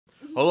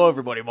Hello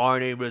everybody, my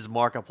name is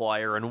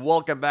Markiplier, and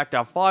welcome back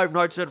to Five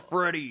Nights at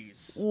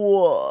Freddy's.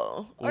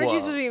 Whoa. Aren't Whoa. you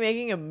supposed to be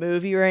making a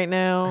movie right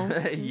now?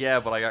 Yeah,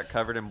 but I got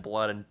covered in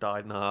blood and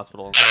died in the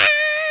hospital.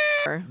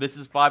 This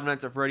is Five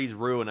Nights at Freddy's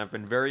Ruin. I've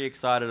been very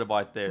excited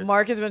about this.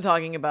 Mark has been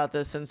talking about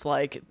this since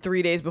like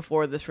 3 days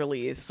before this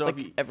release, So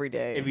like every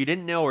day. If you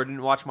didn't know or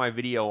didn't watch my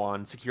video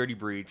on Security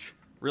Breach,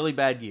 really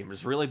bad game.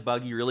 It's really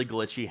buggy, really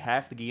glitchy.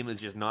 Half the game is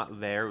just not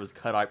there. It was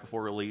cut out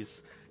before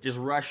release. Just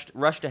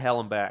rushed to hell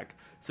and back.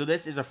 So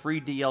this is a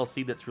free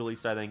DLC that's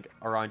released, I think,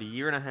 around a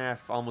year and a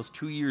half, almost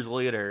 2 years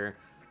later,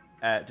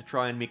 to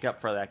try and make up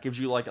for that. Gives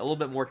you like a little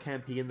bit more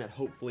campaign that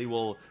hopefully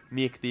will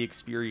make the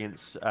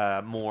experience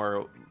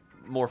more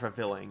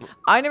fulfilling.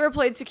 I never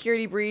played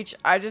Security Breach.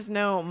 I just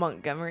know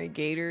Montgomery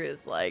Gator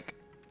is like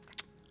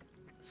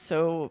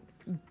so.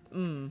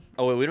 Oh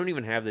wait, we don't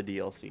even have the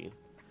DLC.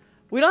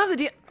 We don't have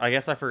the I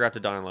guess I forgot to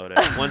download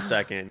it. 1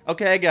 second.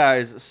 Okay,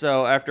 guys,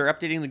 so after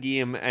updating the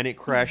game and it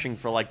crashing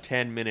for like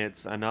 10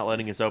 minutes and not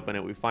letting us open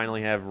it, we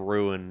finally have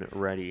Ruin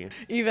ready.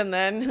 Even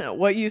then,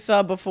 what you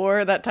saw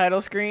before that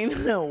title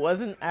screen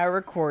wasn't our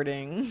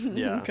recording.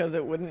 Yeah. Because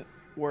it wouldn't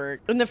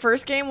work. In the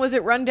first game, was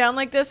it run down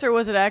like this, or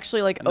was it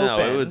actually like open?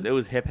 No, it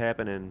was hip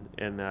happening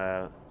in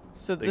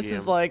So the this game.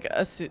 is like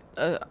This is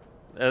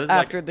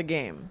after like, the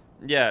game.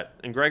 yeah,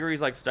 and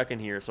Gregory's like stuck in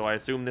here, so I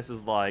assume this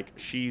is like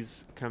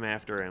she's come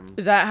after him.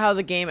 Is that how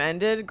the game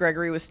ended?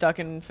 Gregory was stuck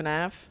in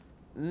FNAF?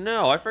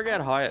 No, I forget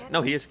how.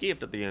 No, he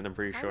escaped at the end. I'm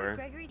pretty sure.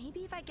 Gregory,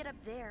 maybe if I get up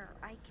there,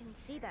 I can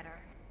see better.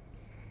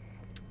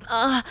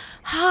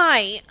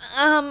 Hi.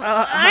 I'm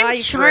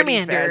Hi, Freddy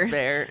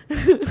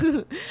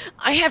Charmander.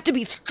 I have to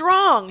be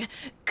strong,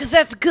 because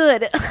that's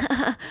good.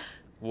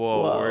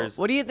 Whoa, where's...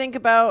 What do you think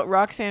about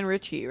Roxanne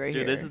Ritchie right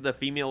Dude, here? this is the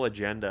female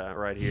agenda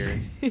right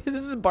here. This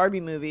is a Barbie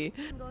movie.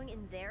 I'm going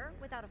in there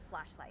without a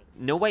flashlight.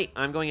 No, wait,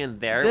 I'm going in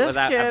there This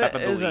without kid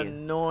a is booey.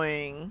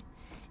 annoying.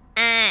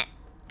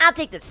 I'll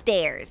take the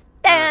stairs.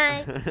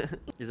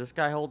 Is this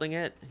guy holding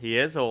it? He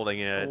is holding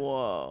it.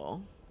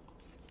 Whoa.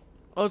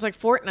 Oh, it's like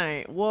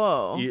Fortnite.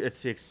 Whoa. It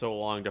takes so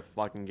long to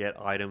fucking get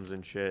items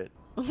and shit.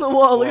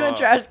 Whoa, look at Whoa. the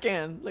trash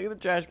can. Look at the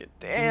trash can.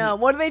 Damn,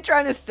 what are they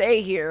trying to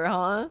say here,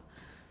 huh?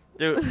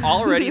 Dude,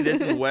 already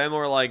this is way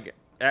more like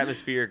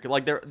atmospheric.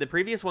 Like the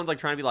previous one's like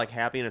trying to be like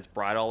happy and it's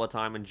bright all the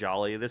time and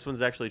jolly. This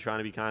one's actually trying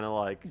to be kind of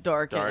like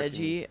Dark and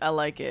edgy. I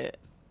like it.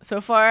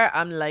 So far,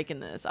 I'm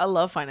liking this. I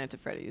love Five Nights at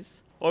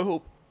Freddy's. I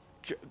hope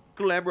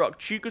Glam Rock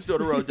Chica's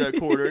not around that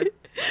corner.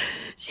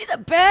 She's a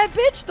bad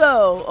bitch,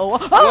 though.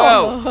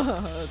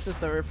 Oh, it's just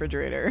the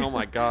refrigerator. Oh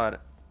my god.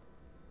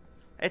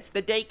 It's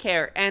the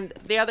daycare and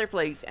the other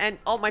place and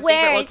all my favorite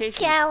Where's locations.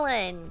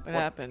 Kellen? What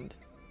happened?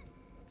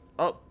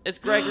 Oh, it's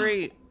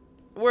Gregory.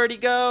 Where'd he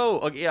go?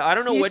 Okay, yeah, I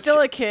don't know He's which.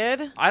 still a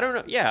kid? I don't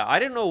know. Yeah, I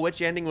didn't know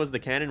which ending was the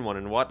canon one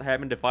and what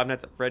happened to Five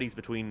Nights at Freddy's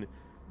between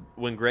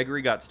when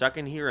Gregory got stuck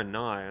in here and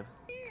now.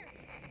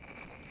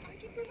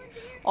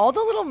 All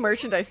the little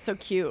merchandise is so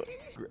cute.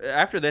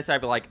 After this,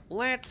 I'd be like,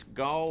 let's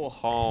go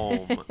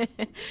home.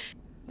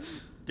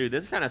 Dude,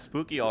 this is kind of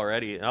spooky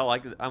already.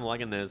 I'm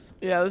liking this.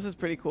 Yeah, this is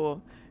pretty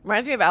cool.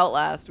 Reminds me of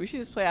Outlast. We should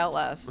just play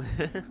Outlast.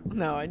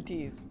 No, I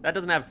tease. That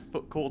doesn't have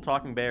cool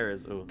talking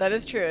bears. Ooh. That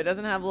is true. It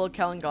doesn't have little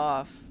Kellen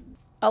Goff.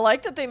 I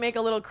like that they make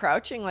a little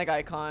crouching like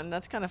icon.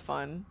 That's kind of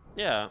fun.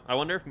 Yeah, I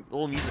wonder if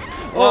little music.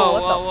 Whoa, Whoa,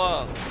 what whoa,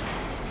 whoa.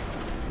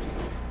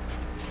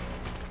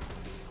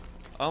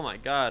 Oh my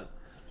god.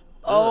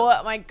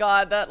 Oh my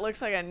god, that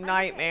looks like a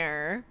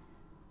nightmare.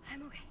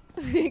 I'm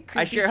okay.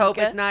 I sure hope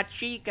it's not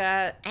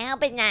Chica. I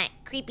hope it's not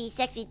creepy,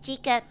 sexy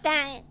chica.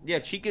 Die. Yeah,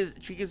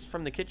 Chica's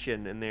from the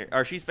kitchen in there,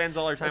 or she spends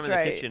all her time That's in the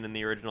right. kitchen in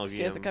the original game.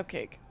 She has a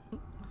cupcake.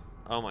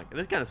 Oh my,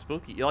 this is kind of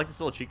spooky. You like this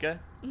little Chica?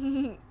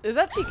 Is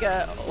that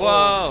Chica?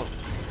 Whoa!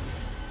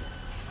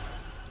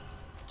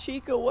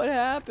 Chica, what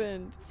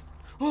happened?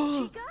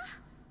 Chica?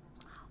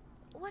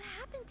 What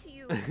happened to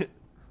you?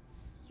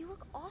 You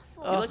look awful.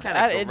 Oh, look kinda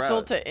that gross.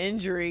 insult to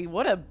injury.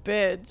 What a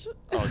bitch.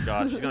 Oh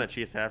god, she's gonna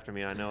chase after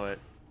me. I know it.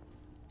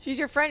 She's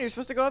your friend. You're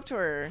supposed to go up to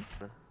her.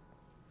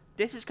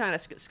 This is kind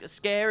of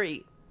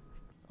scary.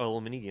 Oh, a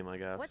little mini game, I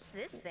guess. What's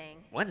this thing?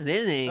 What's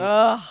this thing?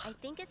 Ugh. I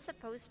think it's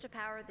supposed to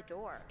power the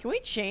door. Can we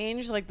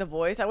change like the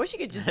voice? I wish you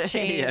could just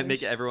change. Yeah,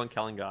 make everyone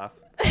Kellen Goff.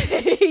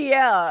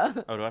 Yeah.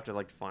 Oh, do I have to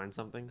like find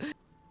something?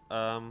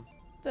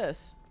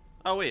 This.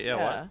 Oh wait, yeah.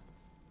 What?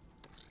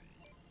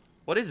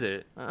 What is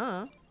it?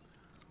 Uh-uh.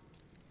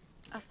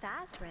 A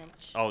fast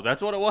wrench. Oh,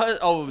 that's what it was.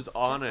 Oh, it was It's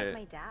on just it. like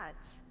my dad's.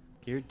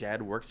 Your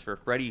dad works for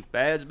Freddy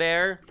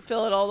Fazbear.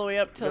 Fill it all the way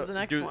up to No, the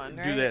next do, one,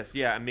 right? Do this,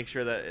 yeah, and make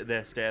sure that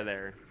they stay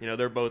there. You know,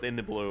 they're both in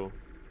the blue.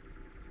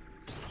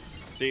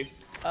 See?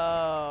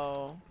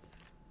 Oh.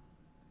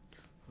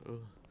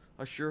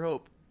 I sure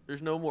hope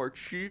there's no more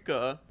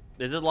Chica.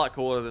 This is a lot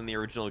cooler than the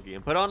original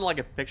game. Put on like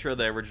a picture of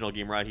the original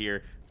game right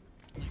here.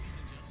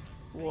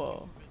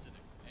 Whoa.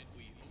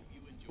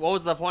 What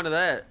was the point of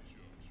that?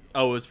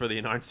 Oh, it was for the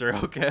announcer.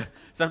 Okay.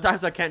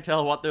 Sometimes I can't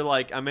tell what they're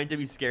like. I'm meant to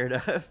be scared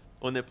of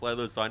when they play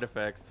those sound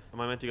effects. Am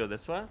I meant to go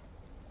this way?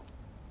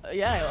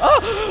 Yeah.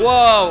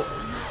 Oh!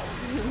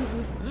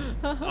 Whoa!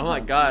 Oh my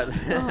god,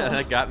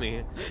 that got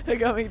me. It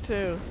got me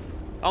too.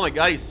 Oh my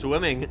god, he's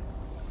swimming.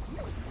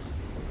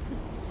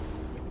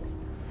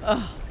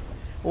 Ugh,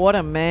 what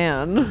a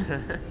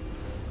man.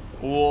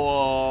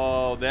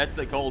 Whoa, that's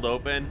the cold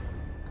open.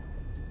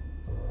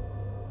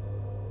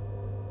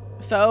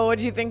 So,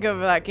 what'd you think of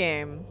that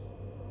game?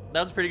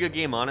 That was a pretty good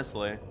game,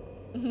 honestly.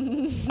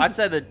 I'd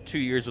say that 2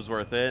 years was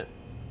worth it.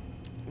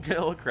 Get a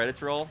little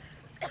credits roll.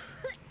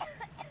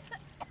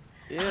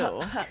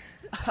 Ew.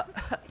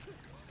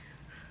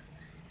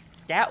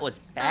 That was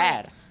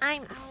bad.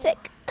 I'm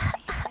sick.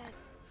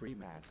 Free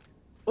mask.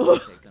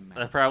 Take a mask.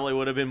 That probably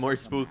would have been more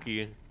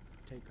spooky.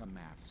 Take a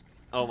mask.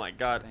 Oh my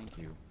god. Thank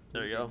you.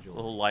 There you Please go. enjoy. A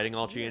little lighting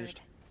all changed.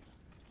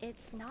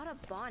 It's not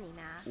a Bonnie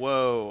mask.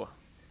 Whoa.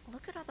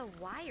 Look at all the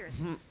wires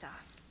and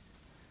stuff.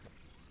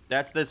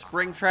 That's the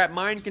Springtrap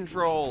mind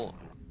control.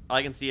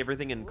 I can see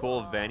everything in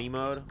cool Vanny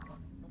mode.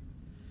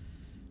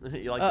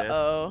 You like this?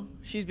 Uh-oh.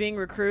 She's being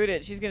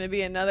recruited. She's gonna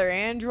be another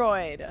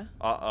android.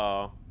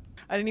 Uh-oh.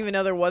 I didn't even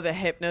know there was a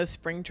Hypno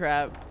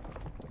Springtrap.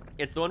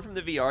 It's the one from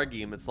the VR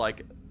game. It's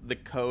like the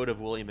code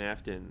of William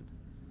Afton.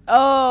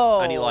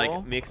 Oh. And he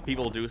like makes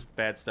people do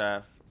bad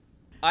stuff.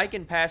 I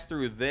can pass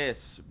through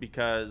this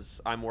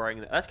because I'm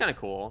wearing... That's kind of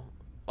cool.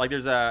 Like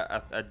there's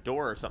a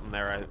door or something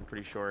there, I'm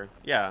pretty sure.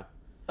 Yeah.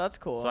 That's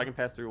cool. So I can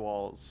pass through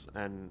walls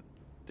and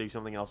do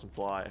something else and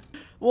fly.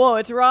 Whoa,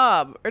 it's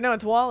Rob. Or no,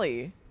 it's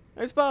Wally.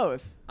 There's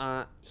both.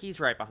 He's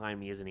right behind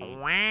me, isn't he?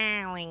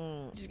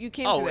 Wowing. You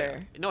came Oh, to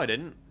there. no, I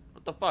didn't.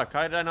 What the fuck?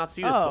 How did I not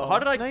see this? Oh, How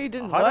did I? no, you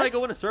didn't. How did I What?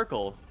 go in a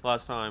circle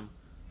last time?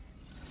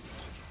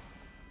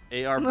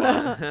 AR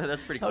Bonnie.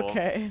 That's pretty cool.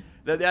 Okay.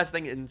 That's the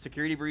thing. In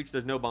Security Breach,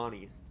 there's no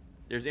Bonnie.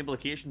 There's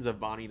implications of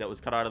Bonnie that was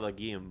cut out of the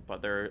game,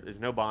 but there is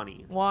no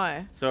Bonnie.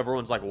 Why? So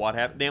everyone's like, what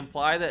happened? They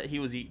imply that he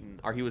was eaten,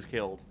 or he was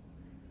killed.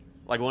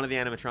 Like one of the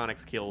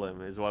animatronics killed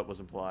him, is what was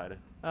implied.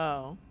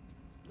 Oh.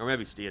 Or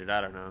maybe stated,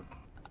 I don't know.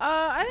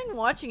 I think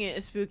watching it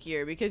is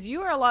spookier because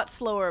you are a lot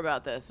slower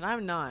about this, and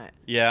I'm not.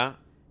 Yeah.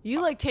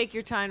 You like take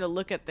your time to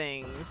look at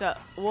things.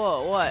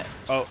 Whoa, what?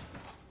 Oh,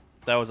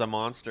 that was a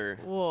monster.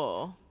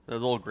 Whoa.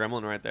 There's a little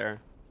gremlin right there.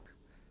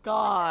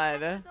 God.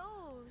 Those.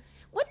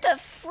 What the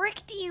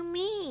frick do you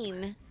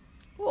mean?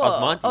 Whoa. it's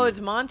Monty. Oh, it's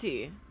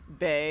Monty.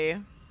 Bay.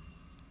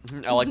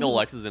 I like the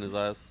Lexus in his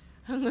eyes.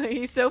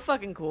 He's so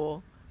fucking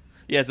cool.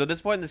 Yeah, so at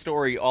this point in the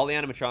story, all the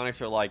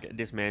animatronics are like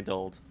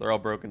dismantled. They're all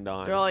broken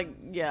down. They're all like,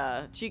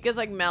 yeah. Chica's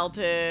like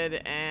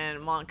melted,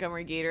 and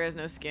Montgomery Gator has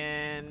no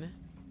skin.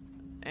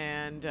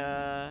 And,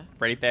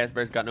 Freddy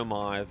Fazbear's got no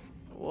mouth.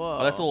 whoa.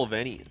 Oh, that's a little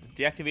Venny.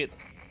 Deactivate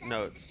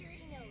nodes.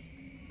 Security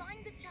node. Find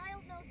the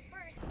child nodes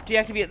first.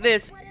 Deactivate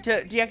this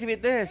to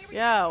deactivate this.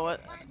 Yeah,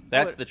 what?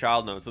 That's what- the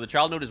child node. So the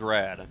child node is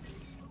rad.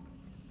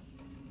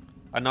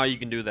 And now you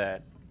can do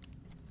that.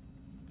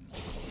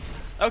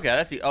 Okay,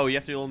 that's the. Oh, you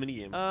have to do a little mini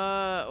game.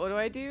 What do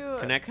I do?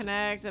 Connect.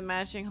 Connect the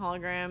matching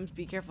holograms.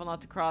 Be careful not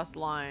to cross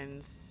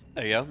lines.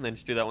 There you go. And then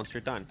just do that one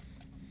straight down.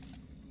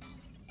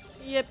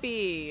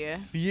 Yippee.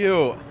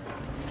 Phew.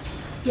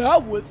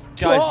 That was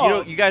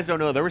Guys, you guys don't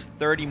know. There was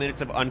 30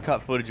 minutes of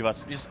uncut footage of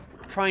us just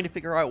trying to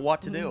figure out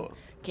what to do.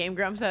 Game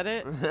Grumps had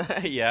it?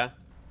 Yeah.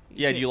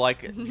 Yeah. Do you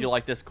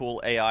like this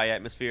cool AI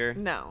atmosphere?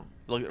 No.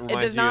 Look, It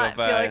reminds does not you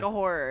feel of, like a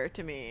horror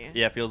to me.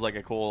 Yeah, it feels like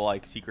a cool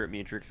like secret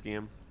Matrix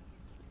game.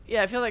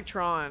 Yeah, I feel like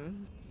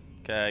Tron.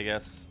 Okay, I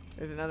guess.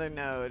 There's another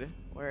node.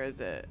 Where is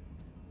it?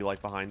 You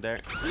like behind there?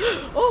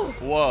 Oh!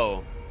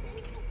 Whoa.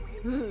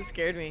 It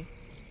scared me.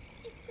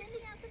 It's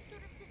sending out some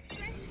sort of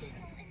distress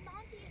signal, and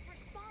Monty is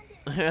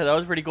responding. That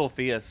was pretty cool,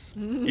 Fias.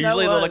 That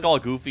Usually they look was. all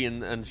goofy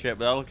and shit,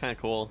 but that looked kind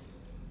of cool.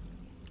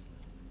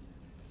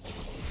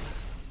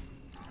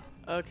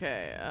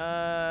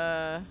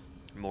 Okay,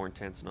 More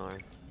intense now.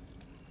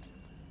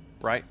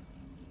 Right?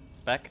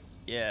 Back?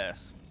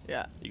 Yes.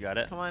 yeah. You got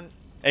it. Come on.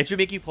 It should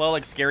make you play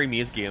like Scary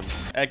Mia's game.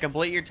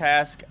 Complete your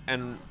task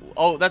and...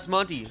 Oh, that's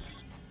Monty.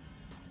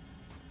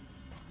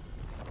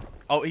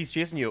 Oh, he's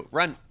chasing you.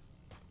 Run.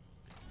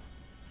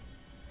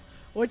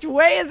 Which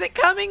way is it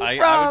coming I would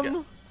from?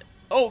 go-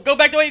 Oh, go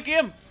back the way you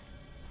came.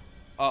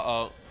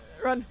 Uh-oh.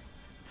 Run.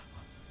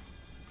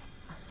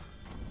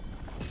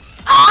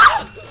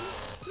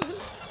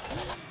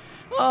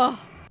 Oh,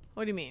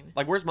 what do you mean?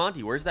 Like, where's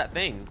Monty? Where's that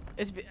thing?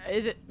 Is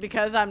it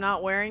because I'm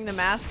not wearing the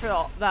mask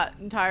for that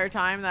entire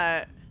time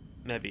that...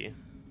 Maybe.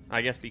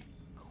 I guess be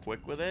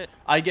quick with it.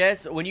 I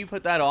guess when you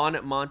put that on,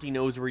 Monty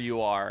knows where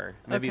you are.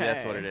 Maybe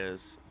that's what Okay. it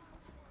is.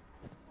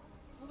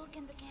 Look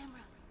in the camera.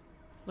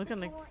 Look The on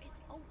the door is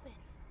open.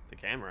 The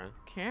camera.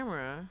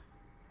 camera.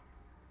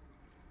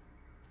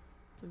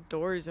 The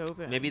door is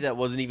open. Maybe that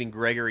wasn't even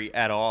Gregory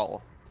at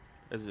all.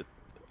 Is it?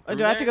 Oh, through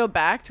do I have to there? go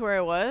back to where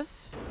I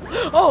was?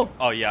 Oh!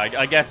 Oh, yeah,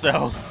 I guess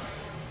so.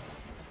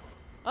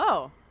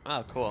 Oh.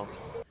 Oh, cool.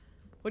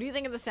 What do you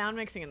think of the sound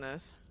mixing in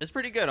this? It's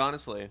pretty good,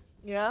 honestly.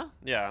 Yeah?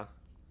 Yeah.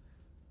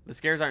 The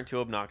scares aren't too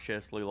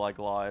obnoxiously like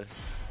loud.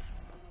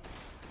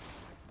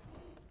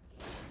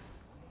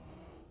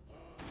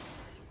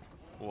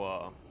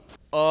 Whoa.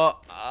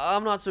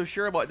 I'm not so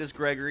sure about this,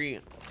 Gregory.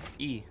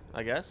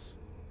 I guess.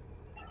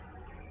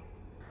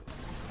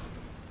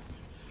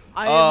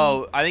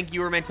 Oh, I think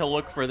you were meant to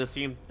look for the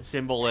same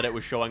symbol that it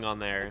was showing on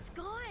there. It's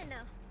gone.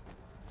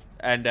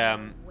 And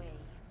Way.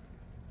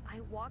 I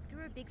walked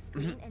through a big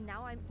screen and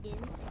now I'm in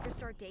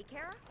Superstar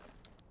Daycare?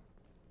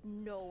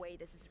 No way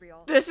this is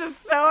real. This is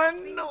so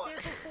annoying.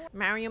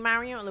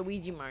 Mario,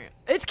 Luigi Mario.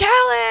 It's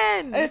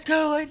Kellen! it's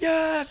going.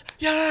 Yes,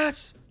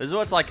 yes. This is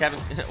what's like having.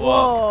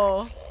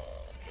 Whoa.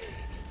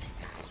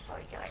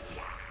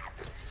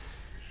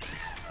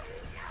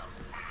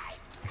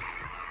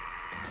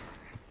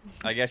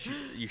 I guess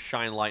you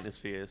shine light in his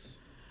face.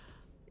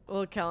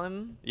 Little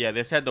Kellen. Yeah,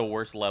 this had the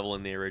worst level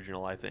in the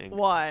original, I think.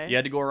 Why? You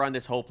had to go around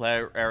this whole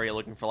area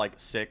looking for like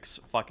six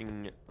like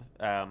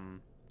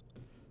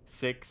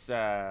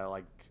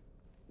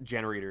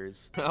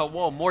generators. Oh,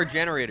 whoa, more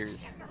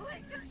generators.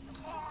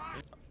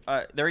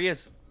 There he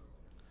is.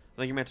 I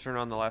think you meant to turn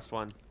on the last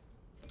one.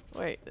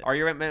 Wait. Are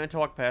you meant to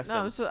walk past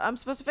No, him? I'm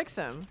supposed to fix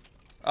him.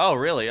 Oh,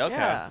 really? Okay.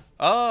 Yeah.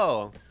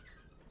 Oh.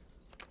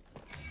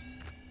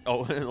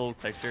 Oh, a little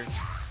texture.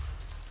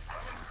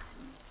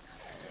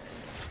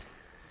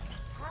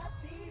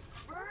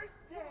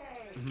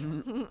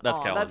 That's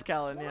Aw, Kellen. That's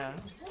Kellen, yeah.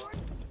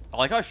 I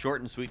like how short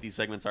and sweet these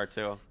segments are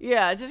too.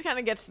 Yeah, it just kind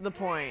of gets to the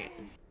point.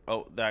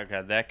 Oh, that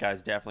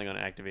guy's definitely gonna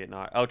activate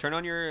now. Oh, turn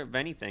on your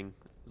Venny thing.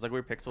 There's like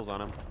weird pixels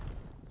on him.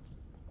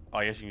 Oh,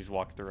 I guess you can just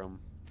walk through them.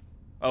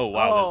 Oh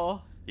wow.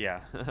 Oh.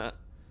 Yeah.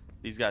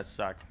 These guys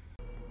suck.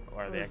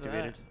 Why are What they is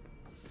activated? that?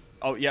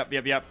 Oh, yep.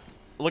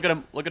 Look at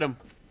him. Look at him.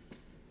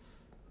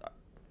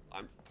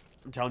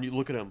 I'm telling you,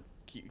 look at him.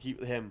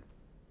 Keep him.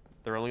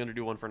 They're only gonna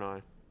do one for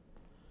now.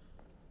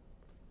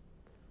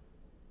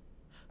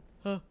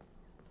 Huh.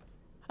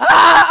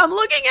 Ah! I'm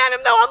looking at him.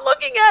 No, I'm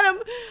looking at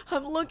him.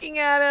 I'm looking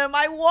at him.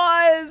 I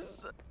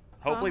was.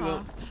 Hopefully,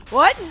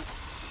 What?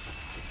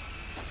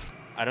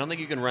 I don't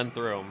think you can run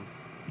through him.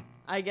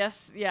 I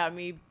guess, yeah,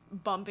 me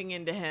bumping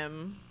into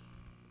him.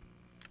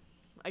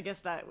 I guess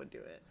that would do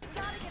it.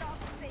 Gotta get off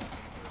the stage.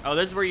 Oh,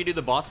 this is where you do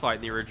the boss fight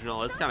in the original.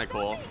 That's kind of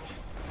cool.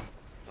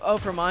 Oh,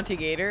 for Monty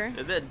Gator?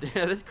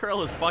 This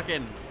girl is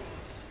fucking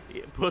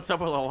puts up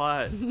with a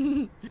lot.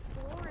 The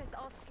floor is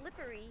all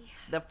slippery.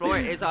 The floor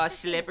is all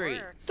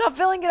slippery. Stop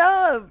filling it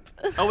up.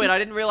 Oh wait, I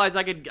didn't realize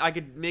I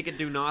could make it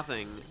do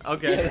nothing.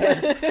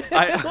 Okay.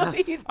 What are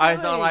you I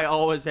thought doing? I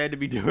always had to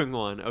be doing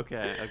one.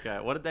 Okay.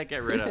 What did that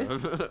get rid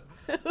of?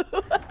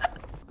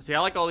 See, I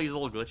like all these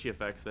little glitchy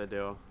effects they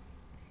do.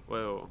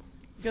 Whoa.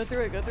 Go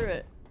through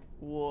it.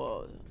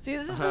 Whoa. See,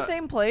 this is the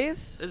same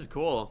place. This is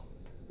cool.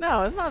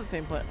 No, it's not the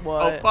same place.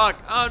 What? Oh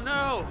fuck! Oh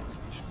no!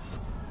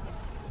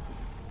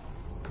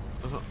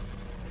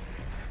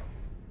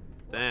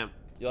 Damn.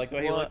 You like the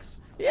way he What?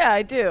 looks? Yeah,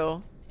 I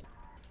do.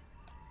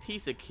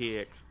 Piece of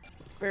cake.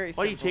 Very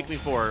What do you take me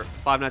for?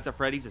 Five Nights at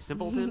Freddy's, a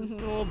simpleton?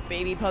 Little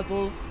baby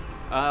puzzles.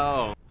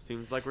 Oh,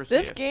 seems like we're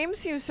This safe. game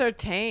seems so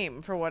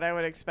tame for what I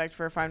would expect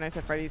for a Five Nights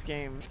at Freddy's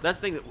game. That's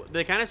the thing.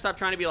 They kind of stopped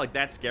trying to be like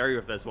that scary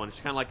with this one.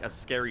 It's kind of like a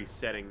scary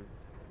setting.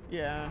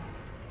 Yeah.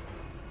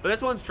 But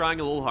this one's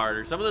trying a little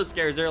harder. Some of those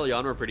scares early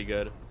on were pretty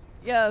good.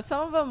 Yeah,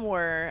 some of them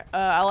were.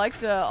 I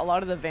liked a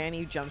lot of the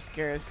Vanny jump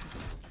scares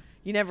because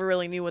you never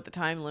really knew what the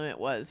time limit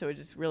was, so it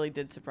just really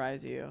did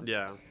surprise you.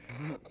 Yeah.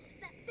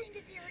 That thing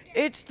is here again.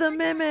 It's the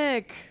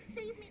mimic!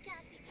 Save me,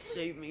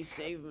 Cassie.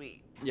 Save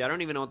me. Yeah, I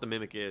don't even know what the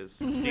mimic is.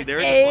 See,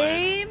 there's a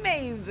plan.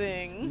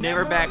 Amazing!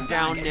 Never back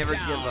down, never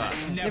give up.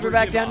 Never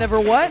back down, never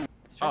what?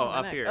 Oh,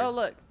 up here. Oh,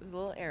 look. There's a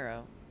little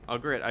arrow. Oh,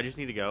 great. I just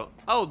need to go.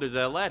 Oh, there's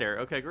a ladder.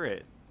 Okay,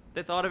 great.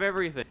 They thought of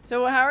everything.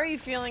 So how are you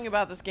feeling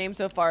about this game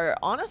so far?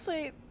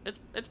 Honestly,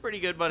 It's pretty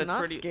good, but It's it's not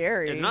pretty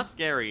scary. It's not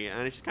scary,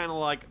 and it's just kind of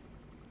like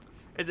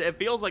it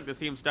feels like the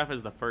same stuff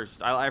as the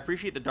first. I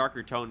appreciate the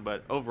darker tone,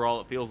 but overall,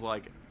 it feels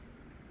like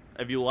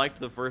if you liked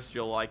the first,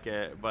 you'll like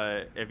it.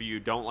 But if you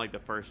don't like the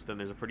first, then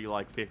there's a pretty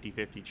like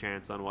 50-50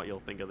 chance on what you'll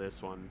think of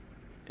this one,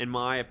 in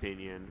my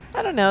opinion.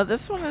 I don't know.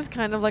 This one is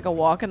kind of like a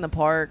walk in the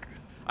park.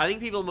 I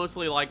think people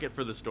mostly like it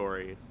for the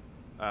story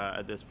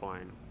at this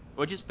point,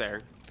 which is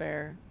fair.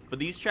 Fair. But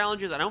these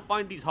challenges, I don't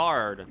find these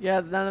hard. Yeah,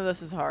 none of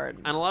this is hard.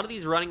 And a lot of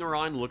these running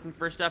around looking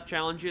for stuff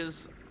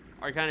challenges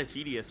are kind of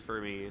tedious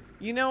for me.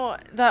 You know,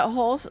 that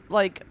whole,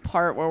 like,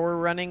 part where we're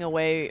running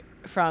away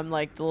from,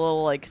 like, the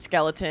little, like,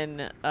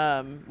 skeleton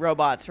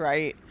robots,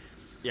 right?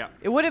 Yeah.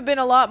 It would have been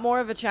a lot more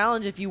of a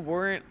challenge if you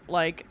weren't,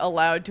 like,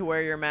 allowed to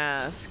wear your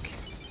mask.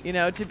 You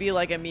know, to be,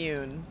 like,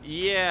 immune.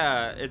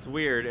 Yeah, it's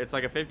weird. It's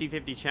like a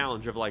 50-50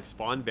 challenge of, like,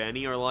 spawn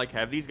Benny or, like,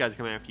 have these guys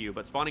come after you.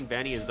 But spawning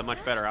Benny is the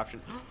much better option.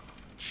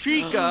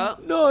 Chica!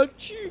 Not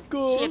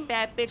Chica! Shit,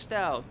 bad bitch,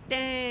 though.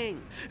 Dang!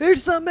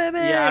 It's the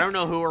mimic! Yeah, I don't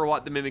know who or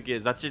what the mimic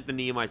is. That's just the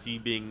name I see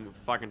being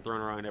fucking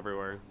thrown around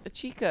everywhere. A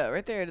Chica,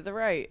 right there to the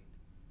right.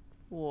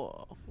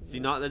 Whoa. See,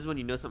 this is when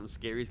you know something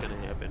scary is gonna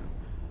happen.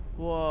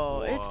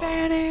 Whoa. It's Whoa.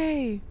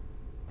 Fanny!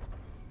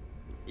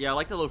 Yeah, I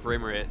like the low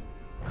frame rate.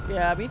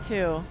 Yeah, me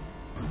too.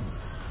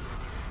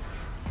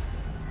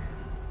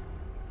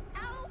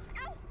 Ow,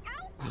 ow,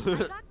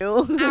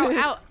 ow.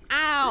 Ow,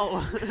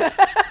 ow!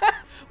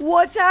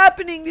 What's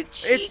happening to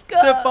Chica? It's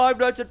the Five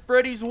Nights at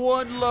Freddy's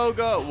 1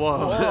 logo!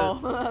 Whoa.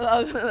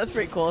 Whoa. That's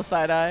pretty cool,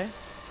 side eye.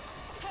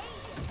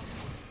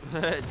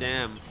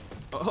 Damn.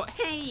 Oh,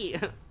 hey!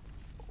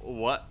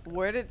 What?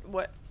 Where did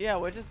what? Yeah,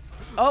 what just?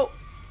 Oh!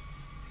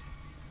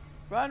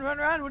 Run, run,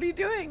 run! What are you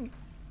doing?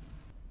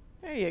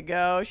 There you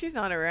go. She's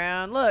not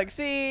around. Look,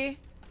 see?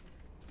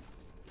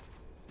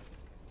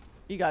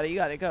 You got it. You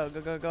got it. Go,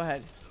 go, go, go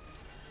ahead.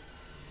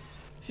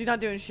 She's not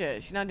doing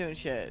shit. She's not doing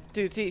shit.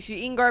 Dude, see, she's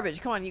eating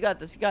garbage. Come on, you got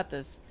this. You got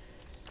this.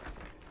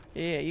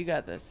 Yeah, you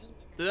got this.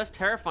 Dude, that's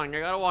terrifying. I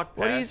gotta walk past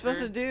What are you supposed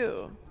her. to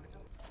do?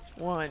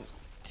 1,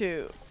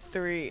 2,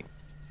 3,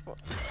 4.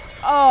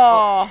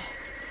 Oh!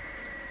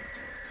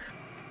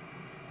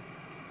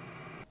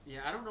 Yeah,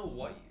 I don't know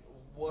what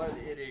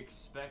it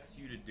expects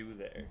you to do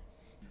there.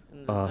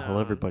 In the Hello zone.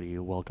 everybody,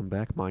 welcome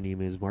back. My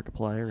name is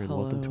Markiplier, and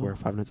welcome to Hello. our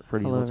Five Nights at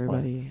Freddy's Hello, Let's Play.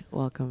 everybody.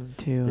 Welcome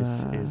to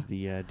This is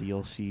the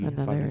DLC Five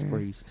Nights at another-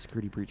 Freddy's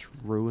Security Breach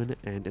Ruin,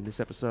 and in this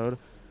episode,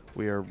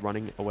 we are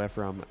running away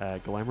from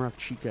Glamrock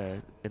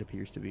Chica, it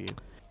appears to be.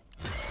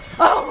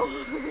 Oh!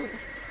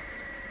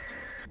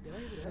 Did I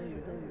ever tell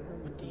you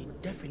what the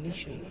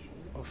definition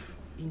of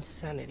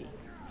insanity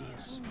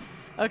is?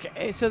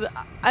 Okay, so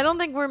I don't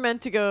think we're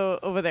meant to go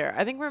over there.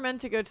 I think we're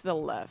meant to go to the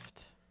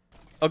left.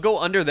 Oh, go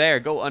under there.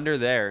 Go under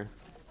there.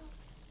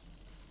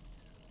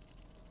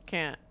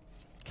 Can't.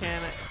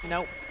 Can I?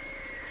 Nope.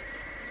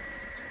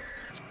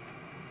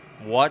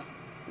 What?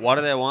 What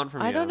do they want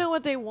from you? I don't know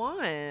what they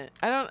want.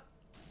 I don't.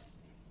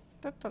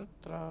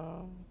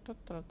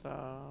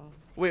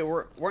 Wait,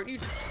 weren't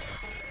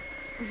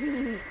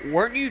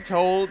you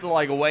told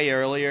like way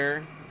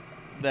earlier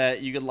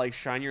that you could like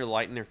shine your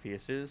light in their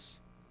faces?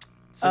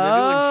 So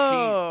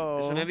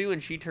Oh. maybe when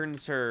she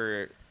turns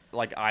her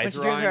like When eyes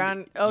she turns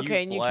around,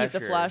 okay, and you keep the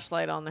her.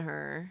 flashlight on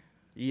her.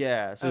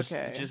 Yeah, so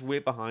Okay. just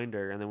wait behind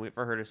her and then wait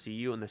for her to see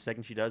you, and the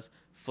second she does,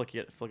 flick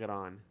it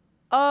on.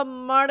 Oh,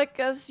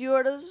 Marcus,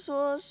 you're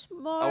so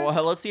smart. Oh,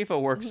 well, let's see if it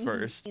works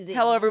first.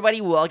 Hello, everybody.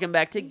 Welcome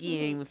back to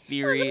Game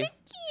Theory.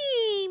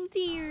 Game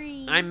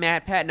theory. I'm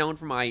Matt Pat, known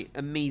for my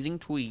amazing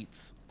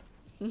tweets.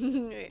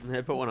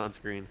 Put one on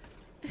screen.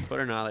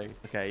 Put another.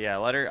 Okay, yeah.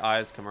 Let her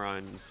eyes come around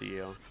and see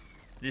you.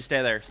 Just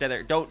stay there. Stay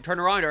there. Don't turn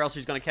around, or else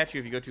she's gonna catch you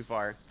if you go too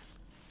far.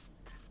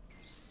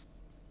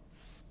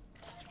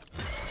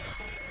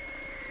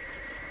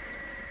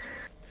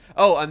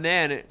 Oh, and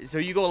then so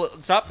you go.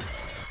 Stop.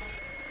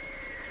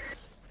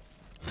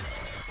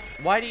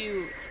 Why do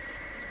you?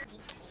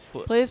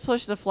 Please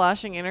push the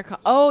flashing intercom.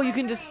 Oh, you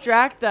can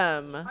distract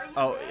them.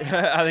 Oh,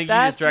 I think you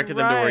That's distracted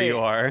them to where you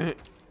are.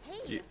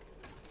 Hey,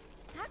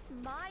 that's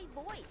my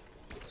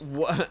voice.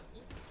 What?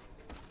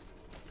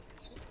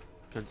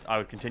 I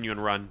would continue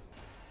and run.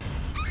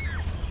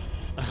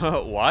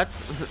 What?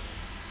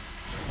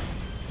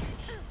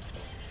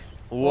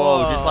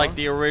 Whoa, just Whoa. like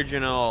the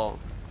original.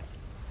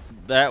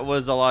 That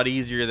was a lot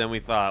easier than we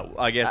thought.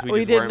 I guess we We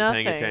just did weren't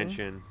paying nothing.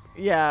 attention.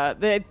 Yeah,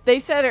 they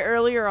said it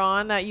earlier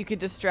on that you could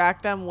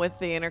distract them with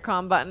the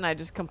intercom button. I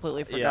just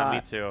completely Yeah,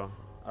 me forgot. too.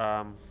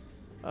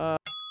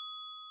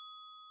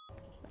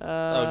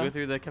 Yeah, go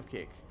through the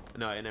cupcake.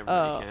 No, I never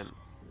Oh. really can.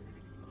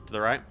 To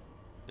the right?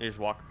 You just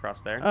walk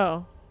across there.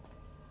 Oh.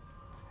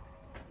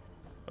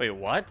 Wait,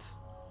 what?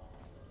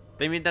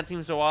 They made that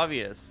seem so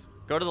obvious.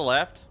 Go to the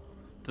left,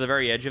 to the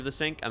very edge of the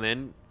sink, and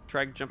then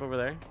try to jump over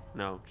there.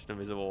 No, just an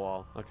invisible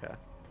wall. Okay.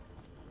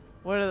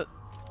 What are the...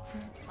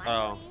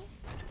 Finally,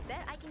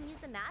 bet I can use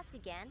the mask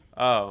again.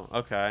 Oh,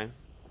 okay.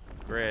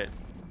 Great.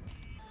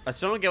 I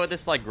still don't get what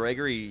this like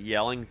Gregory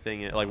yelling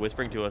thing, like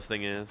whispering to us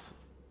thing is.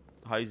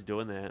 How he's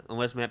doing that.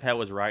 Unless Matt Pat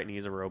was right and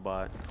he's a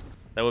robot.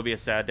 That would be a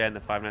sad day in the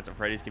Five Nights at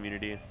Freddy's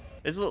community.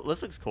 This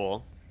looks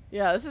cool.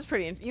 Yeah, this is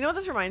pretty... You know what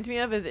this reminds me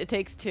of is It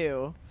Takes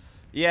Two.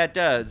 Yeah, it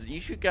does. You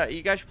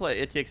guys should play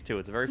It Takes Two.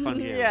 It's a very fun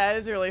game. Yeah, it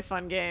is a really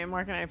fun game.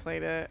 Mark and I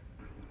played it.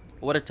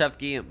 What a tough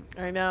game.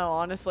 I know,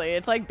 honestly.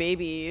 It's like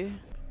Baby.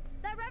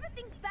 That rabbit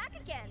thing's back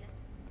again.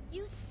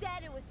 You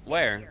said it was safe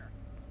Where? here.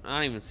 I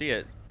don't even see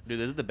it. Dude,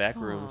 this is the back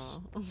rooms.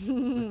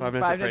 Aw. Five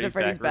Five Nights at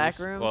Freddy's back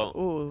rooms. Well,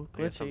 Ooh,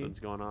 I guess glitchy. something's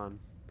going on.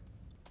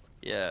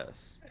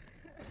 Yes.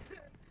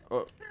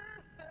 Oh.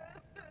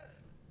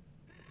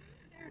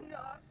 You're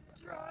not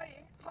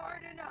trying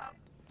hard enough.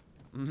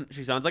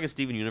 She sounds like a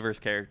Steven Universe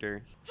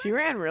character. She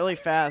ran really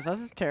fast. This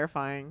is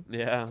terrifying.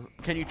 Yeah.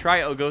 Can you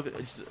try? Oh, go.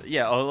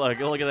 Yeah. Oh,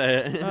 look at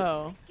that.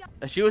 Oh.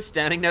 She was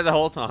standing there the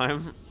whole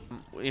time.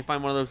 You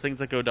find one of those things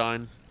that go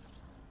down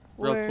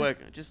real Where?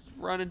 quick. Just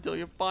run until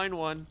you find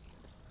one.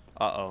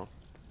 Uh-oh.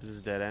 Is this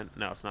a dead end?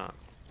 No, it's not.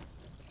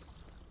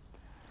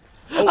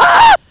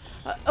 Oh,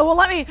 well,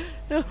 let me.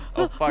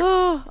 Oh, fuck.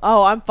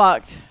 Oh, I'm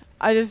fucked.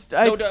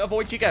 No,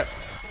 avoid Chica.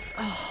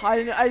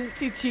 I didn't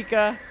see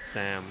Chica.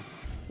 Damn.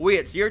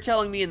 Wait, so you're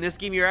telling me in this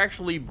game you're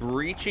actually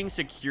breaching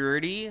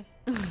security?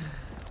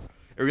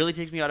 It really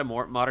takes me out of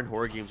more modern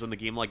horror games when the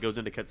game like goes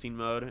into cutscene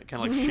mode. It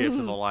kind of like shifts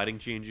and the lighting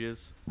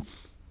changes.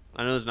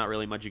 I know there's not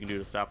really much you can do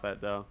to stop that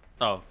though.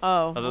 Oh.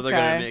 Oh, I thought they're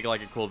gonna okay. make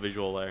like a cool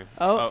visual there.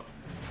 Oh.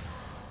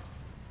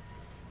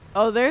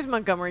 Oh, there's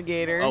Montgomery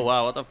Gator. Oh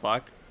wow, what the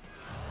fuck?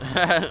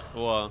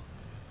 Whoa.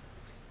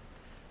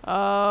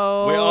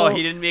 Oh. Wait, oh,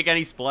 he didn't make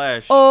any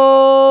splash.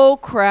 Oh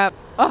crap!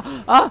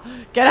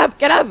 Get up!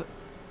 Get up!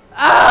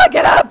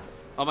 Get up!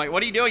 I'm like,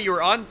 what are you doing? You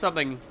were on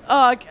something.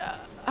 How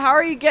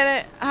are you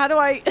getting? How do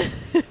I?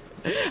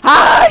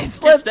 I Just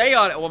slipped. stay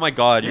on it. Oh my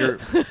god, you're.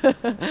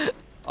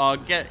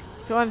 Get.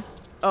 Come on.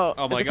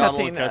 Oh my it's God, a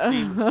cutscene. little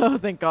cutscene. Oh,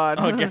 thank God.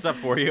 Oh, it gets up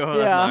for you. Oh,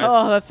 that's yeah. nice.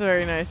 Oh, that's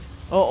very nice.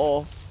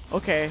 Uh-oh.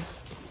 Okay.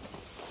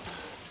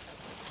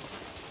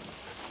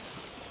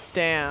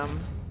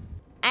 Damn.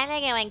 I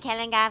like it when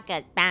killing off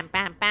goes bam,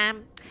 bam,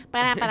 bam,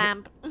 ba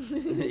bam.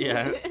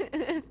 Yeah.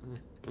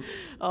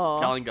 Oh.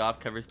 Calling Goff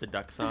covers the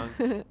duck song.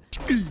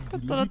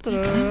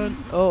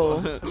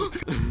 Oh.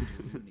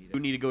 You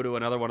need to go to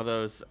another one of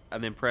those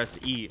and then press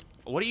E.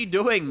 What are you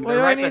doing? What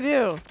do I need to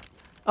do?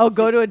 Oh,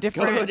 go to a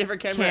different, Go to a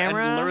different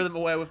camera, and lure them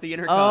away with the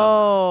intercom.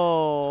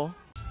 Oh.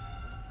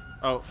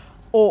 Oh.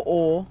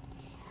 Oh.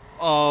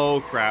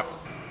 Oh, crap.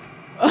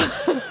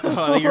 Oh,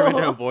 I think you're meant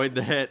to avoid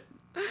that.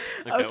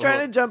 I was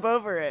trying to jump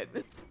over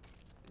it.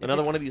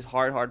 Another one of these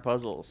hard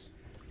puzzles.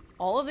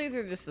 All of these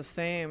are just the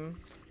same.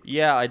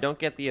 Yeah, I don't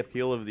get the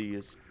appeal of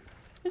these.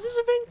 Is this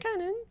a vent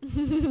cannon?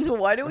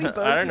 Why do we both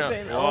I don't keep know.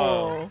 saying, Whoa.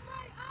 oh?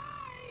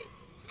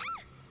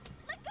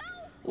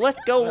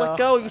 Let go, let Oh.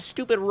 go, you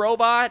stupid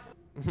robot.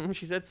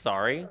 She said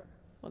sorry.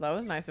 Well, that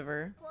was nice of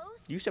her.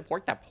 You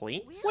support the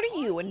police? What are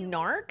you, a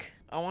narc?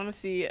 I want to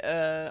see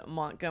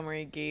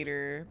Montgomery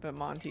Gator, but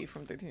Monty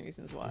from 13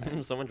 Reasons Why.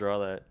 Someone draw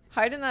that.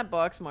 Hide in that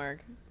box,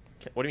 Mark.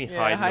 What do you mean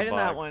Yeah, hide in the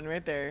that box? one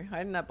right there.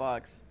 Hide in that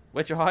box.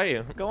 Which are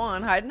you? Go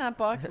on, hide in that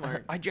box,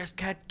 Mark. I just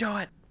can't do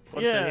it.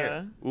 What's in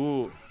here?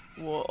 Ooh.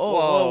 Whoa, oh, Whoa,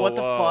 whoa, what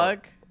the whoa.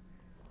 fuck?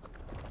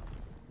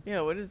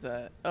 Yeah, what is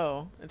that?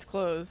 Oh, it's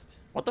closed.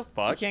 What the You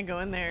fuck? can't go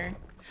in there.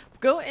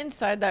 Go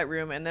inside that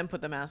room and then put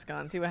the mask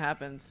on. See what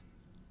happens.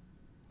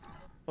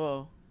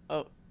 Whoa.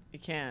 Oh, you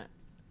can't.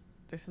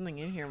 There's something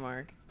in here,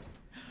 Mark.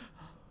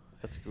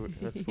 That's good.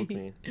 That spooked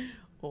me.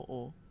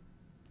 Uh-oh.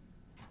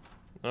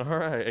 All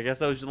right. I guess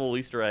that was just a little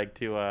Easter egg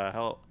to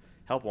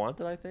help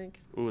wanted, I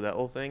think. Ooh, that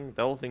little thing.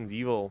 That little thing's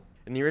evil.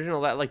 In the original,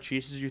 that like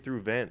chases you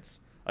through vents.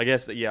 I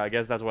guess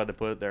that's why they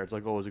put it there. It's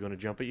like, oh, is it gonna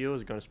jump at you?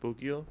 Is it gonna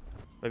spook you?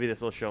 Maybe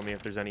this will show me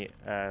if there's any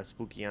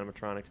spooky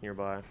animatronics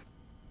nearby.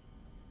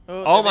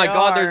 Oh my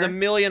god, there's a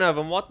million of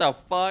them. What the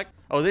fuck?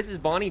 Oh, this is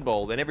Bonnie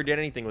Bowl. They never did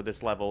anything with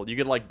this level. You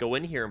could like go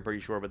in here, I'm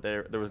pretty sure, but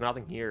there was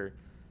nothing here.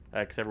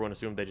 Because everyone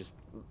assumed they just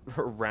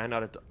ran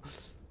out of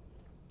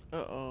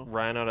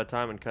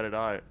time and cut it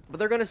out. But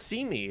they're gonna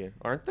see me,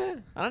 aren't they?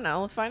 I don't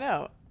know. Let's find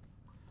out.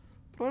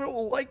 But I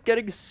don't like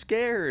getting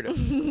scared.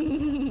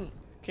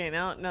 Okay,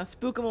 now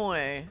spook them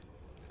away.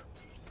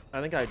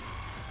 I think I...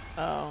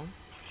 Oh.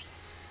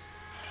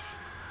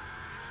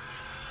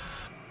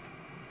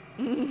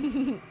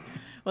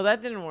 Well,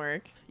 that didn't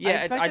work. Yeah, I I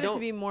expected it don't- to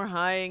be more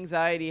high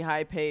anxiety,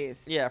 high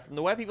pace. Yeah, from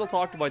the way people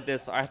talked about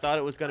this, I thought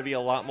it was going to be a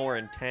lot more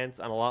intense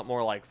and a lot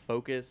more, like,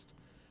 focused.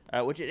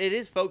 Which it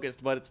is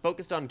focused, but it's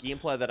focused on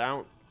gameplay that I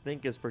don't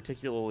think is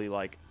particularly,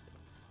 like,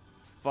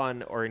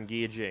 fun or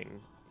engaging,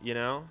 you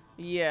know?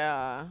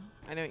 Yeah,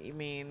 I know what you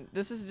mean.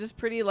 This is just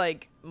pretty,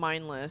 like,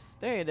 mindless.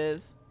 There it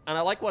is. And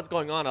I like what's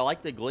going on. I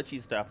like the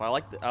glitchy stuff. I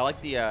like the I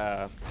like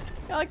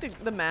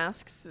the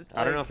masks. It's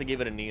I don't know like if they gave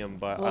it a name,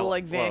 but little,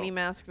 like, whoa. Vanny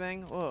mask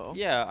thing. Whoa.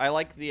 Yeah, I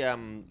like the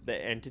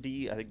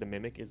entity. I think the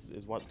mimic is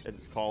what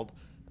it's called.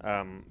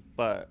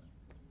 But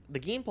the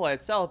gameplay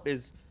itself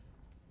is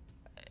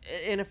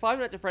in a 5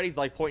 Nights at Freddy's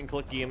like point and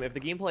click game. If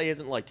the gameplay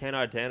isn't like 10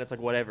 out of 10, it's like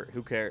whatever.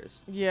 Who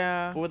cares?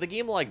 Yeah. But with a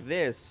game like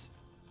this,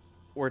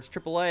 where it's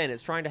AAA and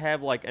it's trying to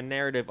have like a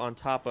narrative on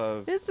top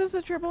of. Is this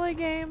a AAA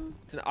game?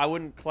 I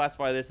wouldn't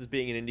classify this as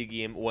being an indie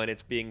game when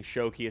it's being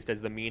showcased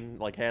as the main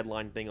like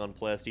headline thing on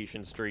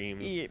PlayStation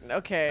streams. Yeah,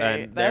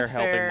 okay, And that's they're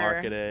helping fair.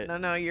 market it.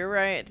 No, you're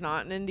right. It's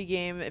not an indie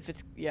game. If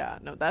it's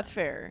no, that's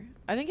fair.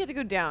 I think you have to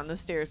go down the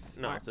stairs.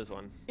 No, Mark. it's this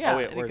one. Yeah, oh,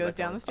 wait, and it where's goes that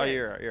down going? the stairs. Oh,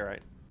 you're right. You're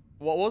right.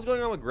 What was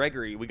going on with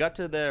Gregory? We got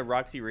to the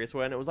Roxy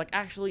Raceway, and it was like,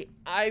 actually,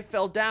 I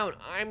fell down.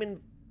 I'm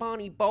in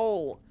Bonnie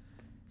Bowl.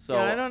 So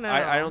Yeah, I don't know.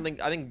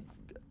 I think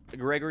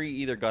Gregory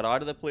either got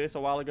out of the place a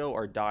while ago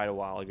or died a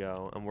while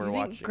ago, and we're You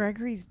think watching.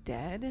 Gregory's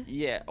dead?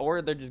 Yeah,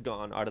 or they're just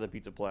gone out of the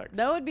Pizzaplex.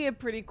 That would be a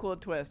pretty cool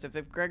twist if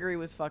Gregory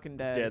was fucking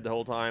dead. Dead the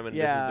whole time, and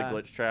Yeah. this is the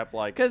glitch trap.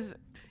 Like, Because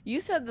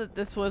you said that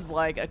this was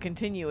like a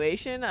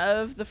continuation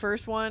of the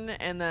first one,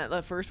 and that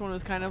the first one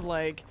was kind of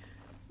like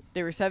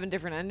there were 7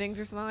 different endings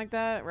or something like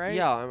that, right?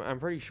 yeah, I'm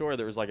pretty sure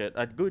there was like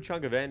a good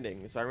chunk of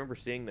endings. I remember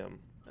seeing them.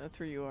 That's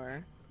where you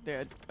are.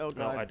 There. Oh No,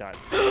 god. I died.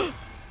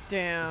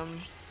 Damn.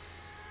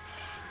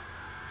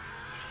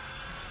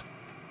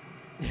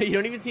 You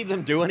don't even see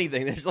them do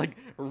anything. They just like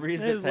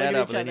raise They his just look head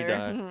at up each and then he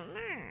other. died.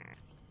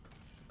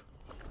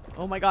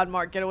 Oh my god,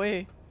 Mark, get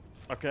away.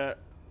 Okay,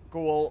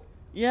 cool.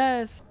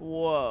 Yes.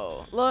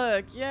 Whoa.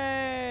 Look.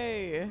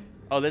 Yay.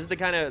 Oh, this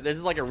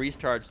is like a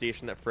recharge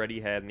station that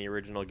Freddy had in the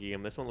original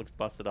game. This one looks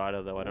busted out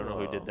of though. I don't know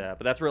who did Whoa. that,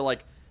 but that's where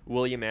like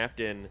William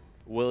Afton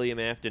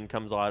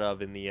comes out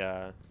of in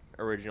the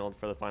original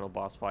for the final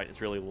boss fight.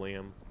 It's really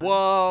lame.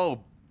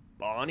 Whoa,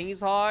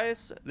 Bonnie's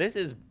house. This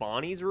is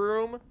Bonnie's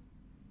room.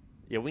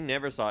 Yeah, we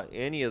never saw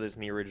any of this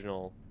in the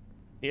original.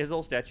 He has a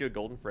little statue of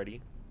Golden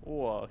Freddy.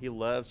 Whoa, he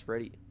loves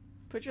Freddy.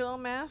 Put your little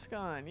mask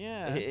on.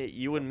 Yeah.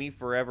 You and me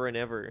forever and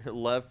ever.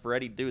 Love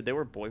Freddy. Dude, they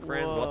were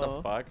boyfriends. What the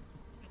Whoa. fuck?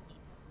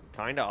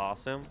 Kinda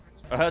awesome.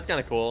 Oh, that's kind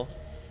of cool.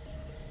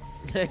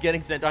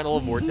 Getting sent on a little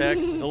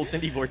vortex. A little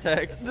Cindy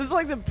vortex. This is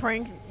like the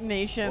Prank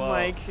Nation Whoa.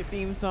 like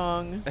theme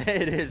song.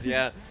 It is,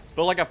 yeah.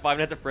 But like a 5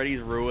 Nights at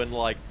Freddy's ruin,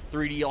 like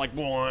 3D, like.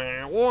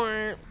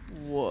 Whoa.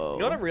 You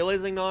know what I'm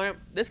realizing now?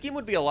 This game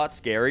would be a lot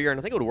scarier, and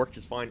I think it would work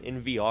just fine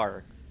in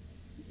VR.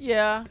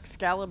 Yeah.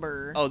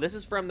 Excalibur. Oh, this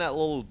is from that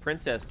little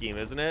princess game,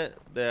 isn't it?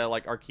 The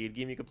like arcade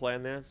game you could play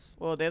in this.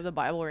 Whoa, they have the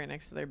Bible right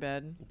next to their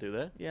bed. Do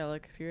they? Yeah,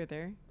 look, see right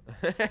there.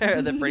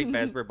 The Freddy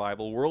Fazbear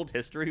Bible. World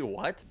history.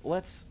 What?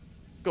 Let's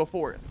go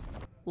forth.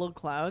 Little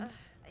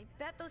clouds. I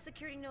bet those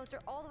security notes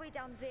are all the way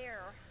down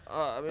there.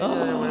 I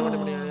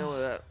don't know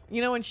that.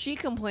 You know, when she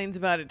complains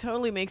about it,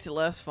 totally makes it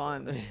less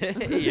fun.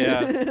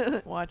 Yeah.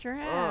 Watch her I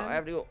hand.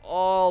 have to go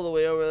all the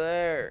way over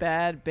there.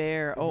 Bad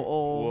bear. Oh,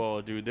 oh.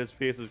 Whoa, dude, this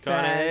piece is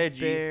kind of edgy.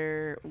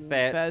 Bear.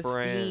 Fat Faz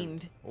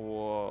friend. fiend.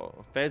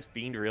 Whoa, Fez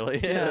Fiend, really?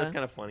 Yeah. That's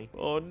kind of funny.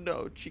 Oh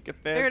no, Chica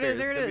Fazbear There it is, is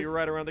there it gonna be is.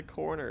 right around the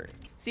corner.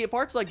 See, at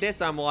parts like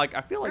this, I'm like,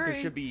 I feel like there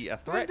Hurry. should be a Run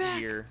threat back.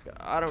 here.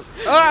 I don't.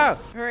 Ah!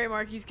 Hurry,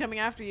 Mark. He's coming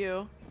after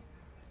you.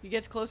 He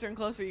gets closer and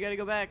closer. You gotta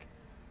go back.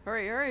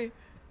 Hurry, hurry.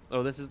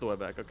 Oh, this is the way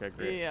back. Okay,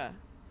 great. Yeah.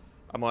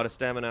 I'm out of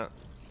stamina.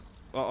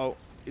 Uh-oh,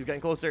 he's getting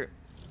closer.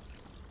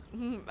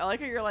 I like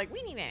how you're like,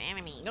 we need an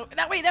enemy. Go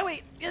that way, that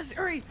way. Yes,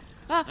 hurry.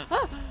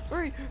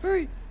 Hurry,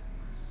 hurry.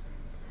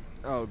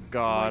 Oh Oh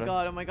God. my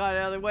god, oh my god,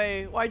 out of the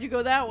way. Why'd you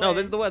go that way? No,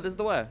 this is the way. This is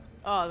the way.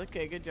 Oh,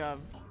 okay, good job.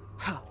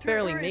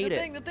 Barely Hurry, made the it.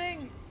 Thing, the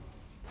thing.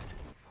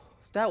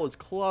 That was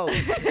close.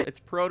 It's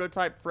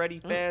prototype Freddy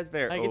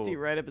Fazbear. I can Oh, see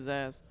right up his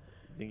ass.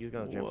 You think he's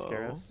gonna jump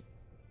scare Whoa. us?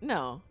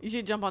 No, you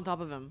should jump on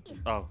top of him.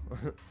 Oh.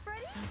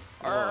 Freddy?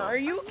 Are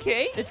you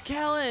okay? It's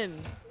Kellen.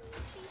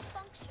 He's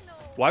functional.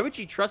 Why would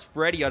she trust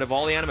Freddy out of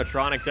all the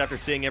animatronics after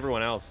seeing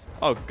everyone else?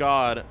 Oh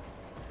God.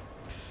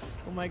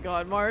 Oh my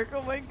god, Mark.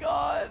 Oh my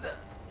god.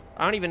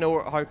 I don't even know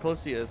how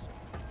close he is.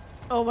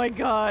 Oh my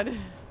god.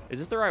 Is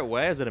this the right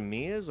way? Is it a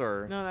Mia's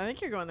or? No, I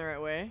think you're going the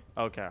right way.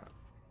 Okay.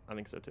 I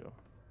think so too.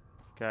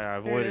 Okay, I There it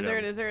avoided is, there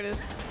him. it is, there it is.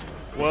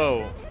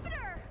 Whoa. Inhibitor.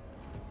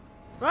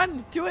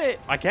 Run, do it.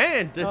 I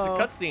can't. It's Oh. a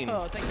cutscene.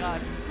 Oh, thank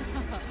god.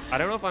 I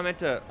don't know if I meant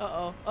to.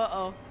 Uh-oh,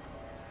 uh-oh.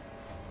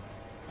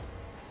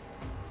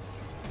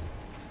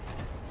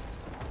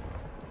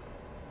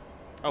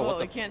 Oh, Whoa, what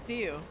the? he can't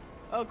see you.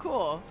 Oh,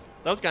 cool.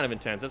 That was kind of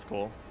intense. That's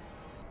cool.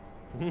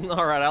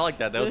 All right, I like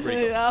that. That was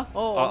pretty cool. Yeah.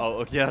 Oh. Uh-oh.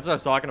 Okay, that's what I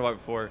was talking about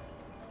before.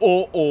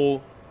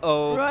 Oh,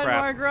 Run, crap.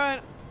 Mark, run.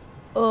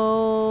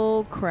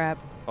 Oh, crap.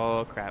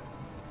 Oh, crap.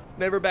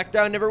 Never back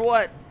down, never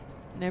what?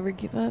 Never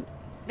give up.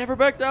 Never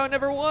back down,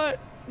 never what?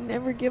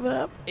 Never give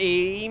up.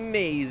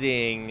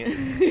 Amazing.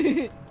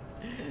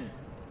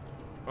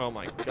 Oh,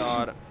 my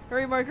God.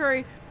 Hurry, Mark,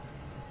 hurry.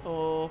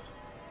 Oh.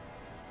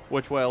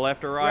 Which way,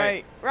 left or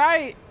right?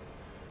 Right.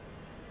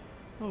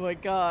 Oh, my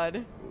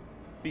God.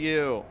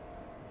 Phew.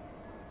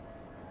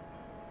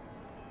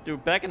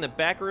 Dude, back in the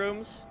back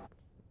rooms.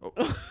 Oh.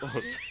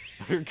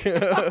 Okay,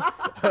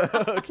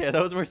 that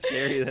was more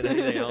scary than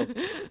anything else.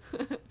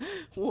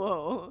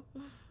 Whoa.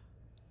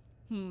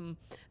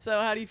 So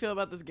how do you feel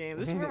about this game?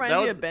 This That reminds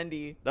me was- of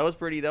Bendy. That was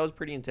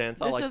pretty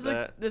intense. I This like is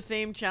that. the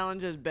same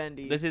challenge as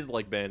Bendy. This is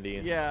like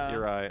Bendy. Yeah. You're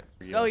right.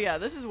 Oh yeah,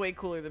 this is way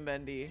cooler than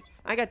Bendy.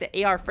 I got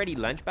the AR Freddy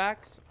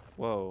lunchbox.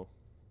 Whoa.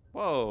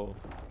 Whoa.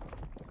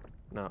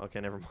 No, okay,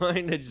 never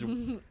mind. It just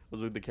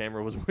was like the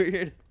camera was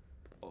weird.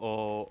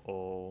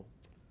 Oh.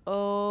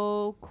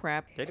 Oh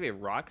crap. That could be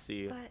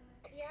Roxy. But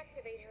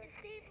Deactivate her and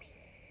save me.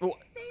 Oh,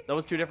 Save that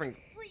was me, two different.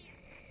 please.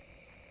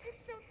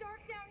 It's so dark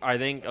down here. I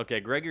think, okay,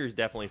 Gregory's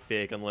definitely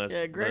fake unless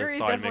Yeah, the Gregory's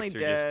side definitely mixer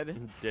dead.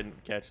 just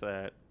didn't catch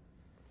that.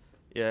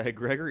 Yeah,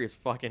 Gregory is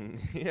fucking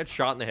he got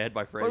shot in the head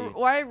by Freddy.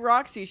 Why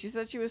Roxy? She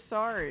said she was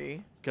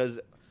sorry. Because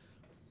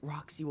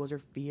Roxy was her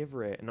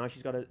favorite, and now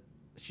she's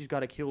got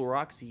to kill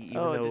Roxy even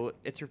Oh, though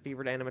it's her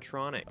favorite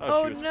animatronic.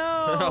 Oh, she was- no.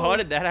 How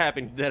did that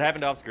happen? Did that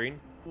happen off screen?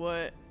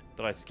 What?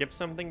 Did I skip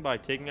something by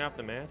taking off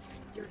the mask?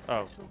 Your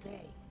Oh. special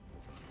day.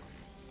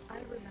 I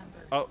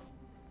remember. Oh.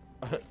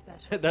 Your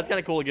special That's kind day.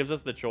 of cool. It gives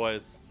us the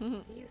choice. Do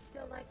you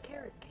still like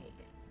carrot cake?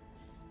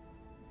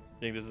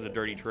 Think this is a It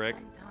dirty has trick?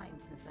 been some time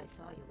since I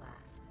saw you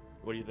last.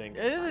 What do you think?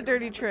 It is a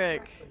dirty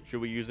trick. Should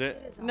we use it?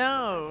 It is on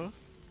No.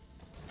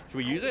 Should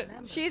we use it?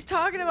 remember. She's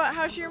talking about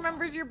how she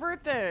remembers your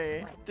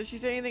birthday. Does she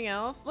say anything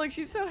else? Look,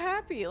 she's so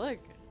happy. Look.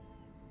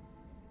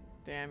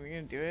 Damn, you're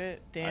gonna do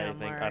it? Damn, I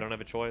think Mark. I don't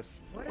have a choice.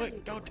 What are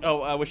you doing?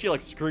 Oh, was she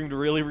like screamed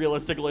really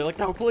realistically like,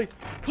 no, please,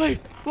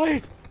 please,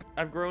 please.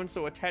 I've grown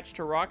so attached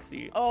to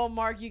Roxy. Oh,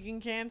 Mark, you can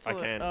cancel I it.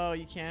 can. Oh,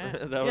 you can't?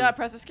 That Yeah, was-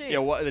 press escape. Yeah,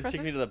 what? It Press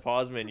takes me es- to the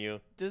pause menu.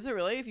 Does it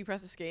really if you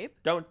press escape?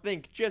 Don't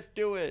think, just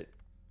do it.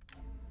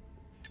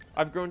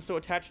 I've grown so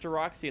attached to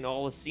Roxy and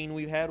all the scene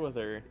we've had with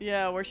her.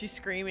 Yeah, where she's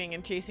screaming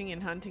and chasing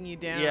and hunting you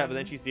down. Yeah, but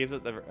then she saves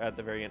it at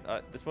the very end.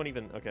 This won't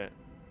even. Okay,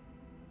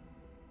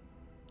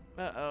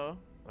 Uh-oh.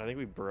 I think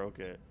we broke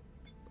it.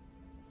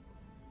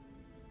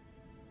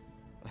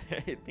 I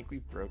think we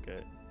broke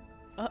it.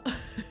 Uh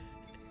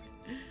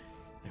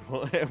It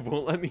It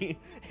won't let me.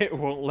 It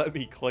won't let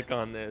me click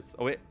on this.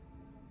 Oh wait.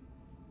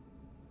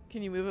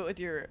 Can you move it with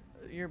your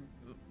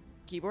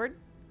keyboard?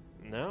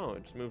 No,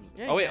 it just moves.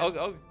 Yeah, oh wait. you can.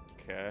 Oh,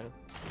 okay.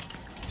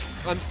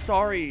 I'm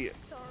sorry.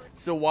 Sorry.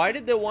 So why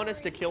did they want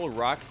us to kill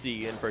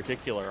Roxy in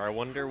particular? I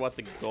wonder what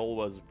the goal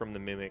was from the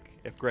mimic.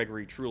 If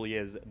Gregory truly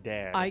is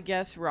dead. I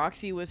guess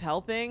Roxy was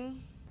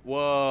helping.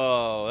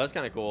 Whoa, that's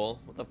kind of cool.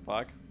 What the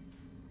fuck?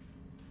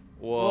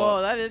 Whoa.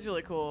 Whoa, that is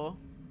really cool.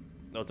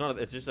 No, it's not.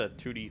 It's just a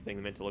 2D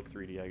thing meant to look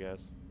 3D, I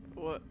guess.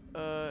 What?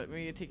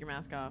 Maybe you take your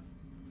mask off.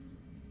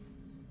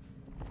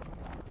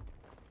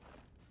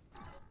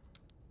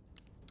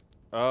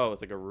 Oh,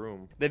 it's like a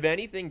room. The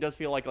Vanny thing does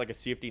feel like a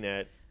safety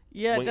net.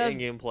 Yeah, it does. In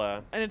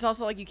gameplay. And it's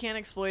also like you can't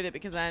exploit it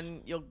because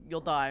then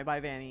you'll die by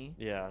Vanny.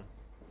 Yeah.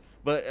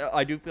 But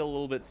I do feel a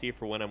little bit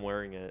safer when I'm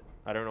wearing it.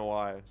 I don't know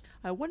why.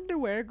 I wonder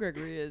where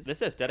Gregory is.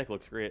 This aesthetic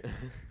looks great.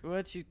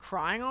 What? She's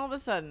crying all of a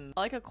sudden. I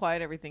like how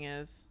quiet everything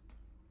is.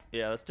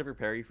 Yeah, that's to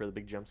prepare you for the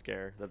big jump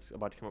scare that's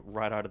about to come up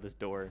right out of this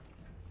door.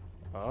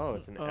 Oh,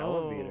 it's an Oh.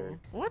 elevator.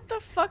 What the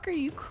fuck are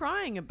you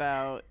crying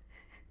about?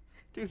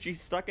 Dude,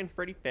 she's stuck in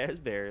Freddy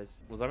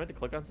Fazbear's. Was I meant to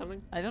click on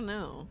something? I don't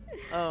know.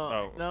 Oh,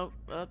 Oh. no.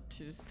 Oh,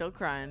 she's still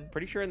crying.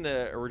 Pretty sure in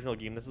the original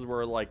game, this is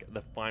where like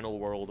the final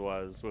world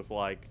was with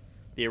like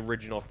the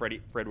original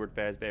Fredward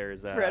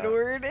Fazbear's.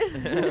 Fredward?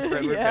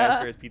 Fredward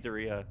Yeah. Fazbear's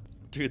Pizzeria.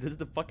 Dude, this is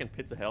the fucking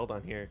pits of hell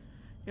down here.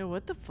 Yo,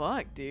 what the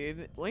fuck,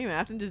 dude? William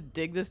Afton just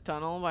dig this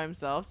tunnel by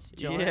himself, just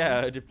chilling.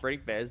 Yeah, did Freddy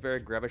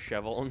Fazbear grab a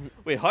shovel?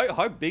 Wait,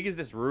 how big is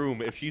this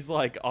room if she's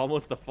like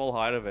almost the full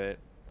height of it?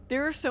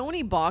 There are so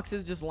many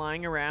boxes just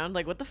lying around.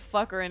 Like, what the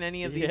fuck are in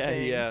any of these Yeah,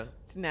 things? yeah.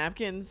 It's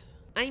napkins.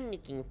 I'm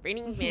making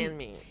Freddy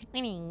Fazbear.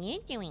 What are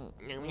you doing?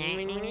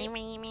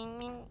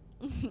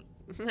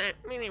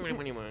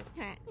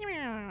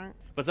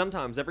 But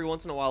sometimes, every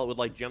once in a while, it would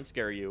like jump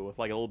scare you with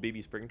like a little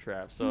baby spring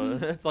trap. So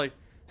it's like,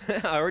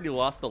 I already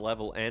lost the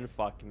level and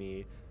fuck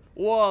me.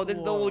 Whoa, this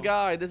is the little Whoa.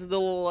 guy. This is the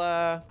little,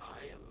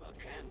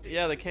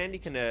 yeah, the Candy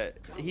Cadet.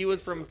 He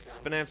was from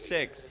FNAF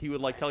 6. He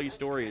would like tell you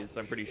stories,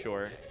 I'm pretty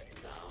sure.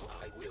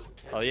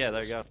 Oh yeah,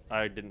 there you go.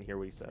 I didn't hear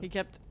what he said. He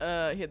kept,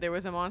 there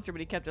was a monster, but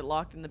he kept it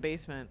locked in the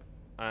basement.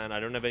 And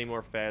I don't have any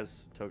more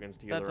Faz tokens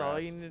to hear That's the all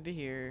rest. you needed to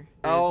hear.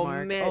 Oh,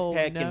 Mark.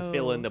 Madpack no. can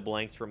fill in the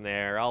blanks from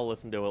there. I'll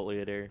listen to it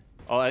later.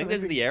 Oh, I think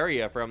this is the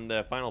area from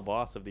the final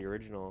boss of the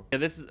original. Yeah,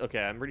 this is okay.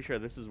 I'm pretty sure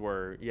this is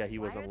where he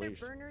was Why are there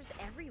unleashed. burners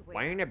everywhere?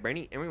 Why aren't there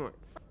burning everywhere?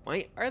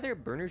 Why are there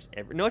burners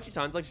everywhere? Know what she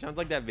sounds like? She sounds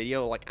like that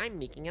video. Like I'm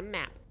making a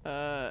map.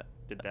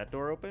 Did that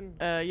door open?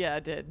 Yeah,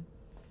 it did.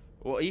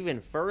 Well, even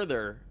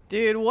further.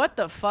 Dude, what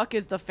the fuck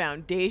is the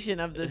foundation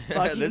of this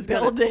fucking This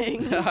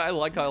building? I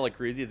like how like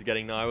crazy it's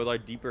getting now. With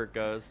like deeper it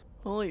goes.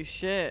 Holy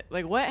shit.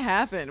 Like, what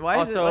happened?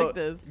 Why is it Also, like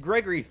this?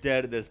 Gregory's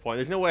dead at this point.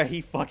 There's no way he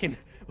fucking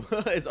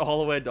is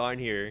all the way down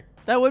here.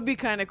 That would be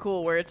kind of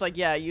cool, where it's like,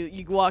 yeah,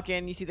 you walk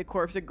in, you see the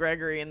corpse of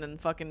Gregory, and then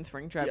fucking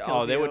Springtrap Yeah,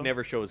 kills oh, they you. would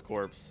never show his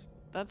corpse.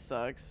 That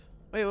sucks.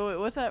 Wait,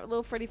 what's that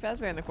little Freddy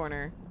Fazbear in the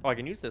corner? Oh, I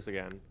can use this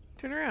again.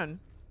 Turn around.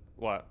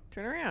 What?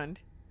 Turn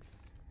around.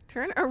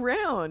 Turn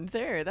around.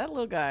 There, that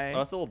little guy.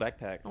 Oh, it's a little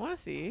backpack. I want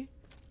to see.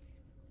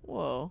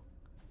 Whoa.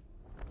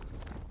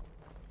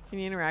 Can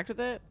you interact with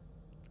it?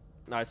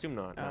 No, I assume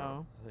not. Oh.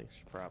 No. I think it's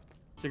prop.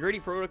 Security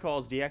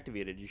protocols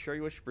deactivated. You sure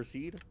you wish to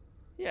proceed?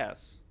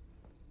 Yes.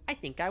 I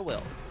think I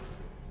will.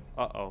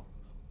 Uh-oh.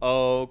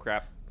 Oh,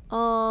 crap.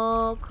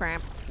 Oh,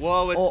 crap.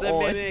 Whoa, it's the Uh-oh,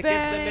 mimic. it's It's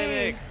the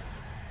mimic.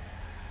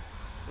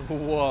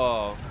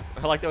 Whoa.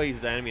 I like the way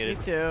he's Me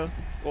animated. too.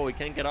 Whoa, we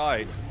can't get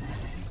out.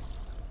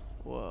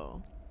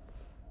 Whoa.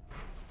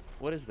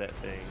 What is that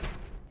thing?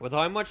 With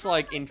how much,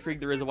 like, intrigue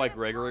there is about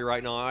Gregory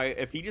right now,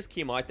 if he just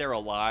came out there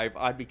alive,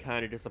 I'd be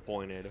kind of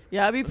disappointed.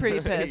 Yeah, I'd be pretty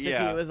pissed if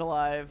Yeah. he was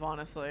alive,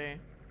 honestly.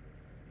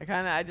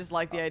 I just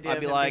like the idea I'd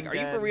of be him like, being are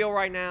you dead. for real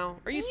right now?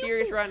 Are you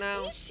serious right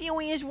now? You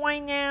serious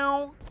right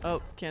now?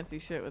 Oh, can't see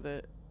shit with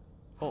it.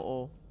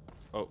 Uh-oh.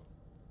 Oh.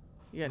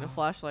 You got no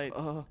flashlight.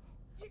 You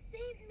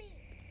saved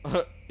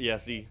me. Yeah,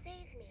 see. Saved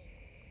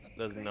me.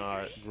 Does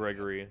not.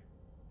 Gregory.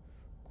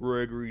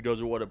 Gregory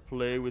doesn't want to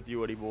play with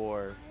you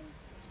anymore.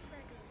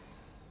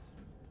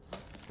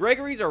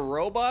 Gregory's a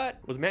robot?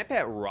 Was Matt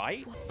Pat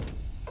right?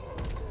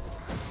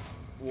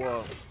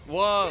 Whoa.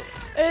 Whoa.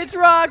 It's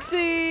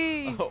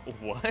Roxy! Oh,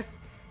 what?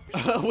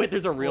 Wait,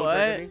 there's a real What?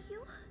 Gregory?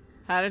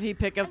 How did he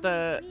pick up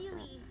the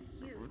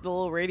Really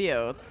little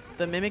radio?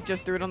 The mimic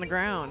just threw it on the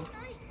ground.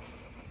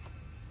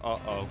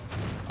 Uh-oh.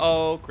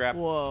 Oh, crap.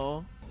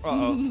 Whoa.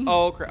 Uh-oh.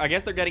 Oh, crap. I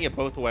guess they're getting it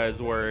both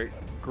ways, where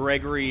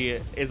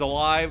Gregory is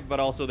alive, but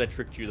also they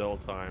tricked you the whole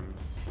time.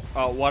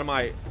 Oh, what am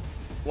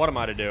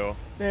I to do?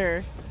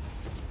 There.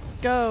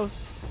 Go.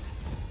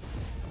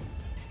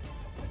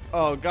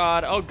 Oh,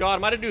 God. Oh, God.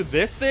 Am I to do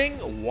this thing?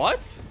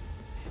 What?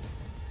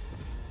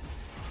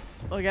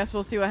 Well, I guess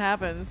we'll see what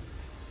happens.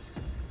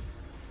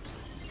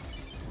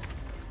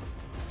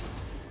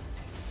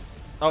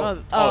 Oh,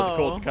 Oh,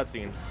 cool. oh. It's a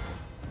cutscene.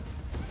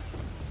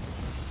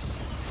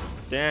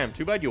 Damn.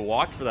 Too bad you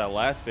walked for that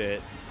last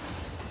bit.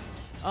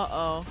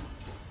 Uh-oh.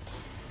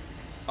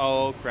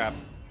 Oh, crap.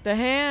 The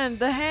hand!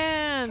 The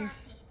hand!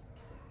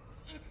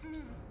 It's me.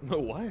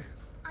 What?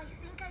 I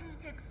think I need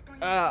to explain.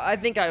 I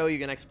think I owe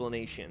you an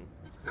explanation.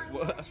 I know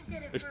What? you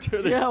did it There's for two-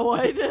 me, there's- Yeah,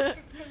 what? to save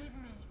me.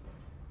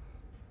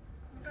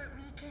 But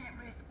we can't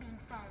risk being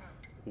followed.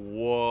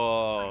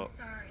 Whoa. I'm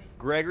sorry.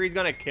 Gregory's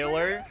gonna kill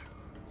her?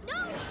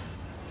 No!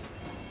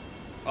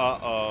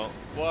 Uh-oh.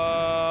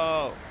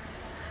 Whoa.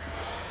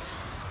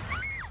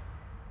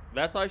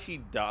 That's how she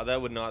died.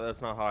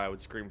 That's not how I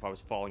would scream if I was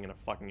falling in a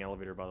fucking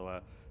elevator, by the way.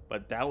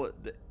 But that would,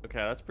 okay,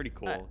 that's pretty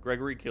cool.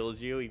 Gregory kills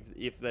you,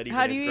 if that even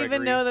How is do you Gregory.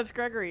 even know that's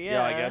Gregory?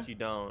 Yeah. Yeah, I guess you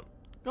don't.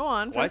 Go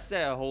on. Why Press...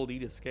 say hold E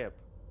to skip?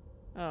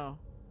 Oh.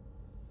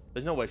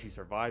 There's no way she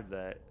survived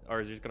that. Or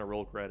is it just gonna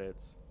roll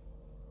credits?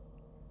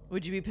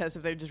 Would you be pissed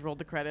if they just rolled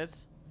the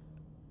credits?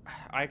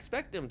 I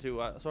expect them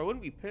to, so I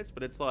wouldn't be pissed,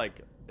 but it's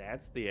like,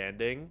 that's the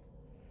ending.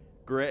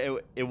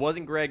 It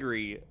wasn't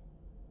Gregory,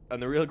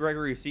 and the real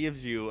Gregory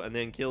saves you and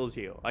then kills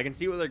you. I can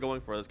see what they're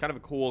going for. It's kind of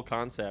a cool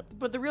concept.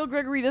 But the real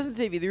Gregory doesn't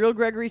save you. The real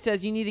Gregory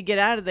says you need to get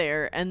out of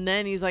there, and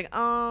then he's like,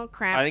 oh,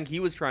 crap. I think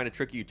he was trying to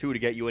trick you, too, to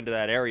get you into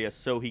that area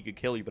so he could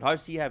kill you. But how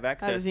does he have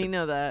access How does he to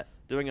know that?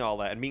 doing all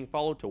that and being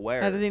followed to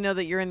where? How does he know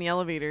that you're in the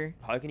elevator?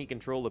 How can he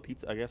control the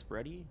pizza? I guess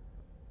Freddy?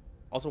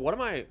 Also, what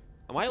am I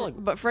like,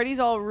 But Freddy's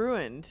all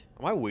ruined.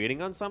 am I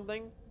waiting on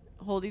something?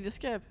 Hold E to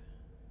skip.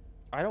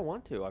 I don't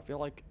want to. I feel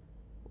like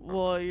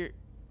Well, you're...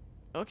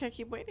 Okay,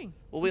 keep waiting.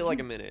 we'll wait like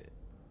a minute.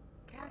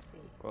 Cassie.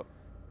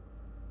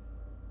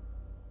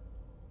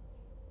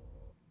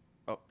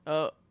 Oh.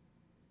 Oh.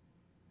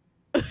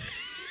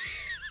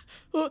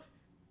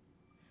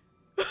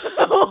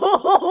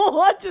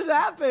 What just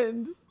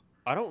happened?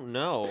 I don't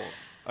know.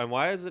 And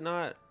why is there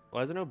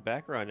no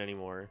background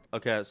anymore?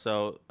 Okay,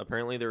 so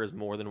apparently there is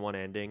more than one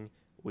ending.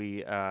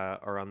 We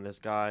are on this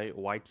guy,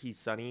 YT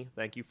Sunny.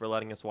 Thank you for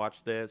letting us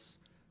watch this.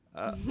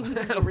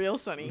 The real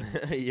Sunny.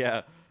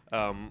 Yeah.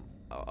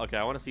 Okay,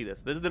 I want to see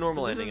this. This is the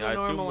normal this is ending. the I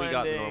assume normal we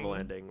got the normal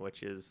ending. ending,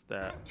 which is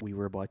that we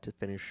were about to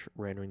finish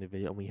rendering the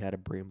video and we had a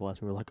brain blast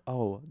and we were like,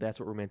 oh, that's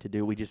what we're meant to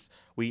do.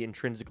 We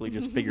intrinsically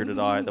just figured it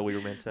out that we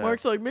were meant to.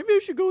 Mark's like, maybe I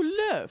should go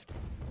left.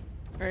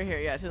 Right here,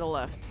 yeah, to the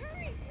left.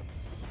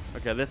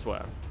 Okay, this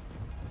way.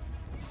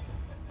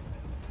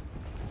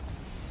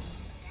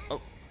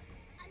 Oh,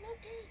 I'm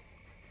okay.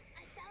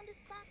 I found a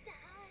spot to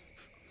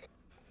hide.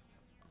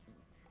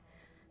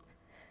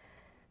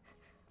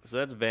 so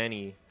that's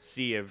Vanny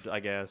saved, I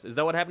guess. Is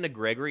that what happened to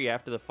Gregory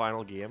after the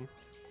final game?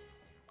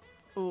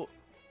 Ooh.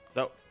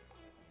 That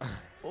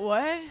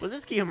What? was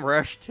this game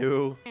Rush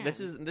 2? Yeah. This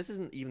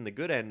isn't even the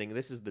good ending.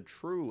 This is the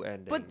true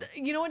ending. But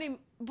you know what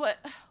But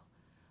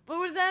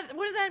what does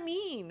that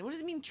mean? What does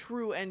it mean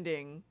true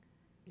ending?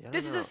 Yeah, I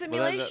This don't is a know.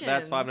 Well, that's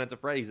simulation. 5 Nights at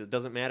Freddy's. It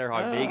doesn't matter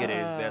how big it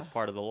is. That's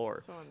part of the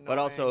lore. So But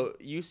also, annoying.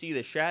 you see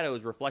the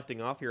shadows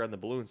reflecting off here on the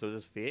balloon. So is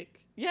this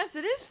fake? Yes,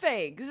 it is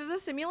fake. This is a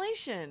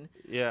simulation.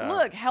 Yeah.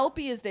 Look,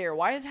 Helpy is there.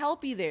 Why is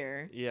Helpy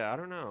there? Yeah, I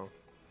don't know.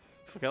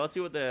 Okay, let's see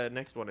what the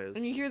next one is.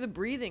 And you hear the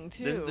breathing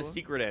too. This is the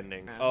secret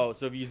ending. Yeah. Oh,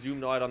 so if you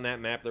zoomed out on that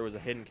map, there was a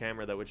hidden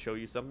camera that would show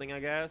you something, I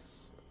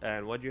guess.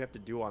 And what'd you have to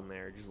do on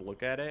there? Just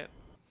look at it?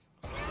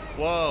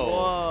 Whoa.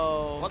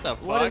 Whoa. What the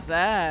fuck? What is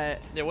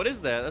that? Yeah, what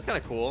is that? That's kind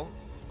of cool.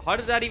 How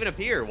did that even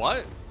appear?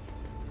 What?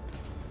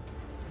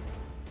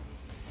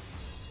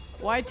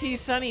 YT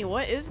Sunny,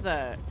 what is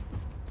that?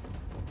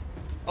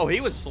 Oh, he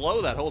was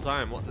slow that whole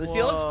time. See, that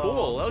looks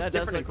cool. That looks does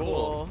different and look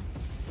cool.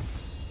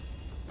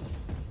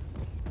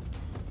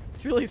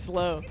 It's really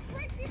slow.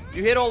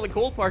 You hit all the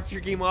cool parts of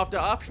your game off to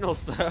optional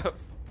stuff.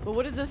 But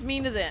what does this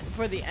mean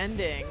for the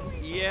ending?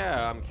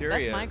 Yeah, I'm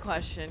curious. That's my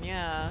question,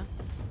 yeah.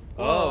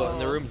 Oh, Whoa.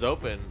 and the room's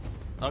open.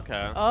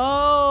 Okay.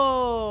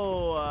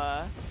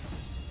 Oh.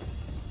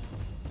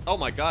 Oh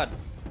my god.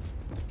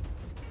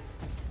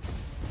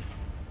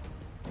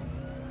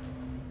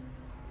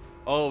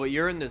 Oh, but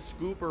you're in the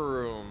scooper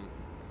room.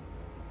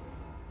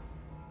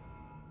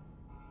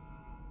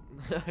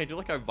 I do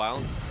like how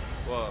violent.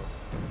 Whoa.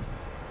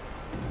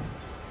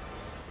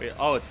 Wait,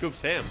 oh, it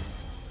scoops him.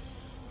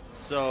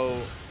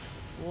 So.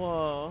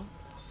 Whoa.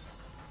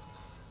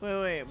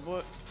 Wait,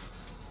 what?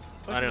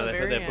 I don't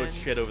know, they put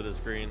shit over the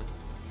screen.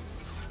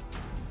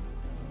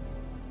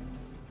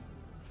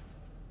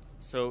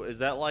 So is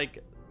that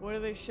like What do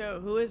they show?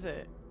 Who is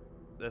it?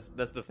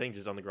 that's the thing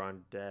just on the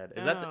ground dead?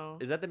 Oh.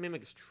 Is that the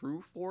mimic's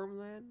true form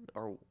then?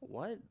 Or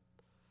what?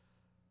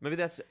 Maybe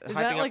that's hyping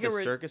that up like the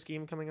a circus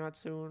game coming out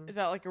soon. Is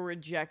that like a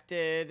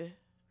rejected,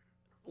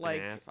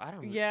 like, FNAF? I have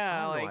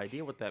like, no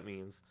idea what that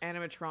means.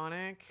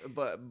 animatronic?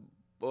 But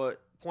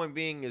point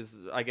being is,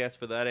 I guess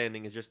for that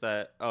ending is just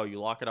that, oh, you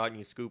lock it out and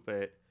you scoop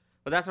it.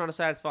 But that's not a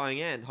satisfying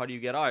end. How do you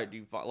get out?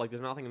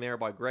 There's nothing there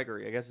about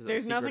Gregory. I guess it's There's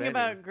a secret nothing ending.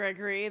 about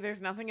Gregory.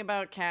 There's nothing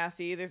about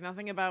Cassie. There's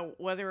nothing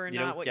about whether or You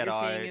not don't what get you're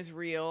out. seeing is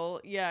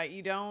real. Yeah,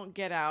 you don't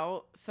get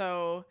out.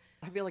 So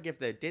I feel like if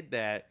they did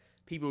that,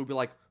 people would be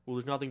like, well,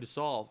 there's nothing to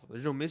solve.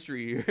 There's no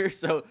mystery here.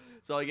 So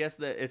I guess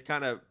that it's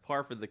kind of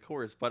par for the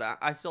course. But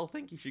I still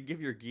think you should give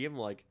your game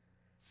like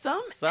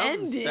some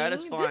ending.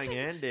 satisfying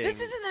ending.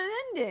 This isn't an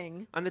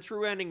ending. And the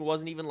true ending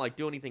wasn't even like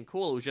do anything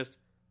cool. It was just,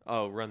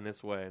 oh, run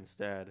this way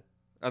instead.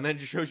 And then it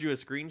just shows you a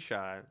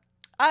screenshot.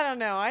 I don't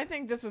know. I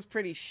think this was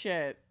pretty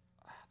shit.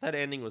 That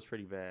ending was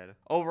pretty bad.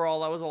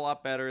 Overall, that was a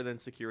lot better than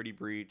Security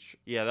Breach.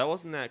 Yeah, that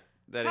wasn't that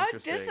How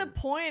interesting.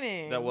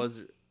 disappointing. That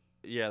was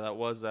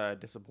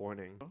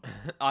disappointing.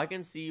 I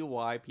can see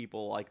why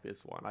people like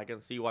this one. I can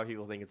see why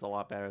people think it's a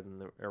lot better than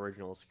the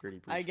original Security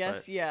Breach. I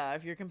guess, yeah,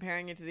 if you're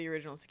comparing it to the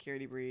original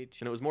Security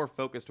Breach. And it was more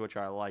focused, which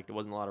I liked. It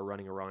wasn't a lot of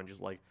running around,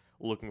 just like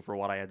looking for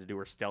what I had to do,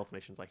 or stealth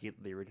missions. Like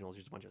the original was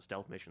just a bunch of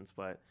stealth missions,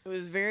 but It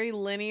was very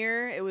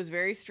linear. It was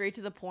very straight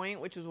to the point,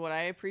 which was what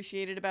I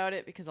appreciated about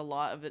it, because a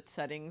lot of its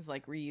settings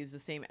like reuse the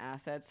same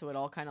assets, so it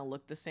all kind of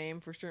looked the same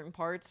for certain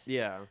parts.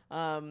 yeah.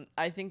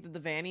 I think that the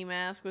Vanny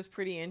mask was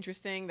pretty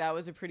interesting. That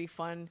was a pretty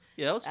fun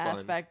Yeah, that was fun.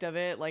 aspect of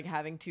it, like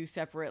having two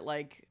separate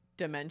like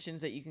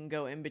dimensions that you can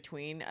go in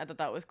between. I thought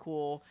that was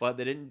cool. But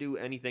they didn't do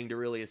anything to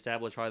really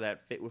establish how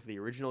that fit with the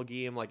original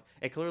game. Like,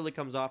 it clearly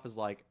comes off as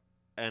like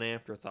an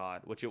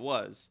afterthought, which it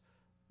was.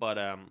 But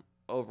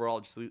overall,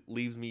 it just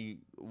leaves me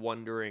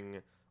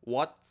wondering,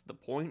 what's the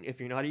point if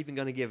you're not even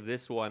going to give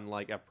this one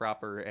like a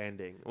proper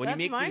ending? When That's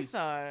you make my these,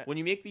 thought. when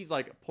you make these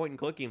like point and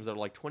click games that are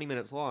like 20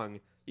 minutes long,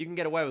 you can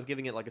get away with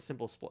giving it like a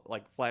simple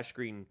like flash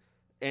screen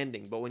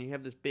ending. But when you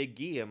have this big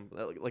game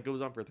that like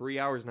goes on for 3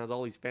 hours and has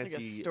all these fancy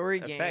Like a story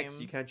effects,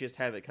 game. you can't just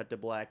have it cut to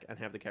black and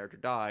have the character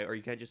die, or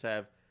you can't just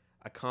have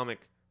a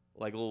comic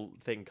like little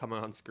thing come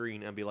on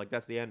screen and be like,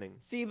 that's the ending.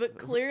 See, but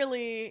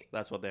clearly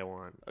That's what they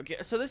want. Okay,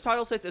 so this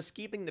title says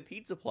escaping the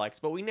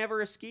Pizzaplex, but we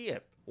never escape.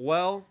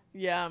 Well,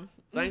 yeah.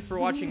 thanks for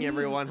watching,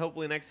 everyone.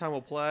 Hopefully next time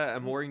we'll play a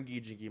more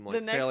engaging game like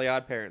The next- Fairly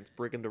Odd Parents,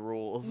 breaking the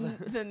rules.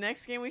 The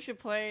next game we should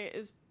play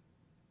is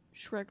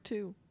Shrek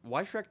 2.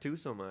 Why Shrek 2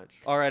 so much?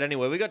 All right,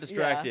 anyway, we got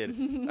distracted.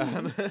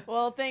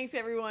 Well, thanks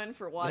everyone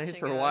for watching. Thanks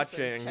for us, and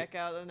watching. check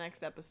out the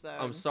next episode.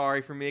 I'm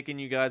sorry for making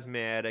you guys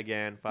mad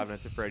again, Five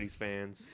Nights at Freddy's fans.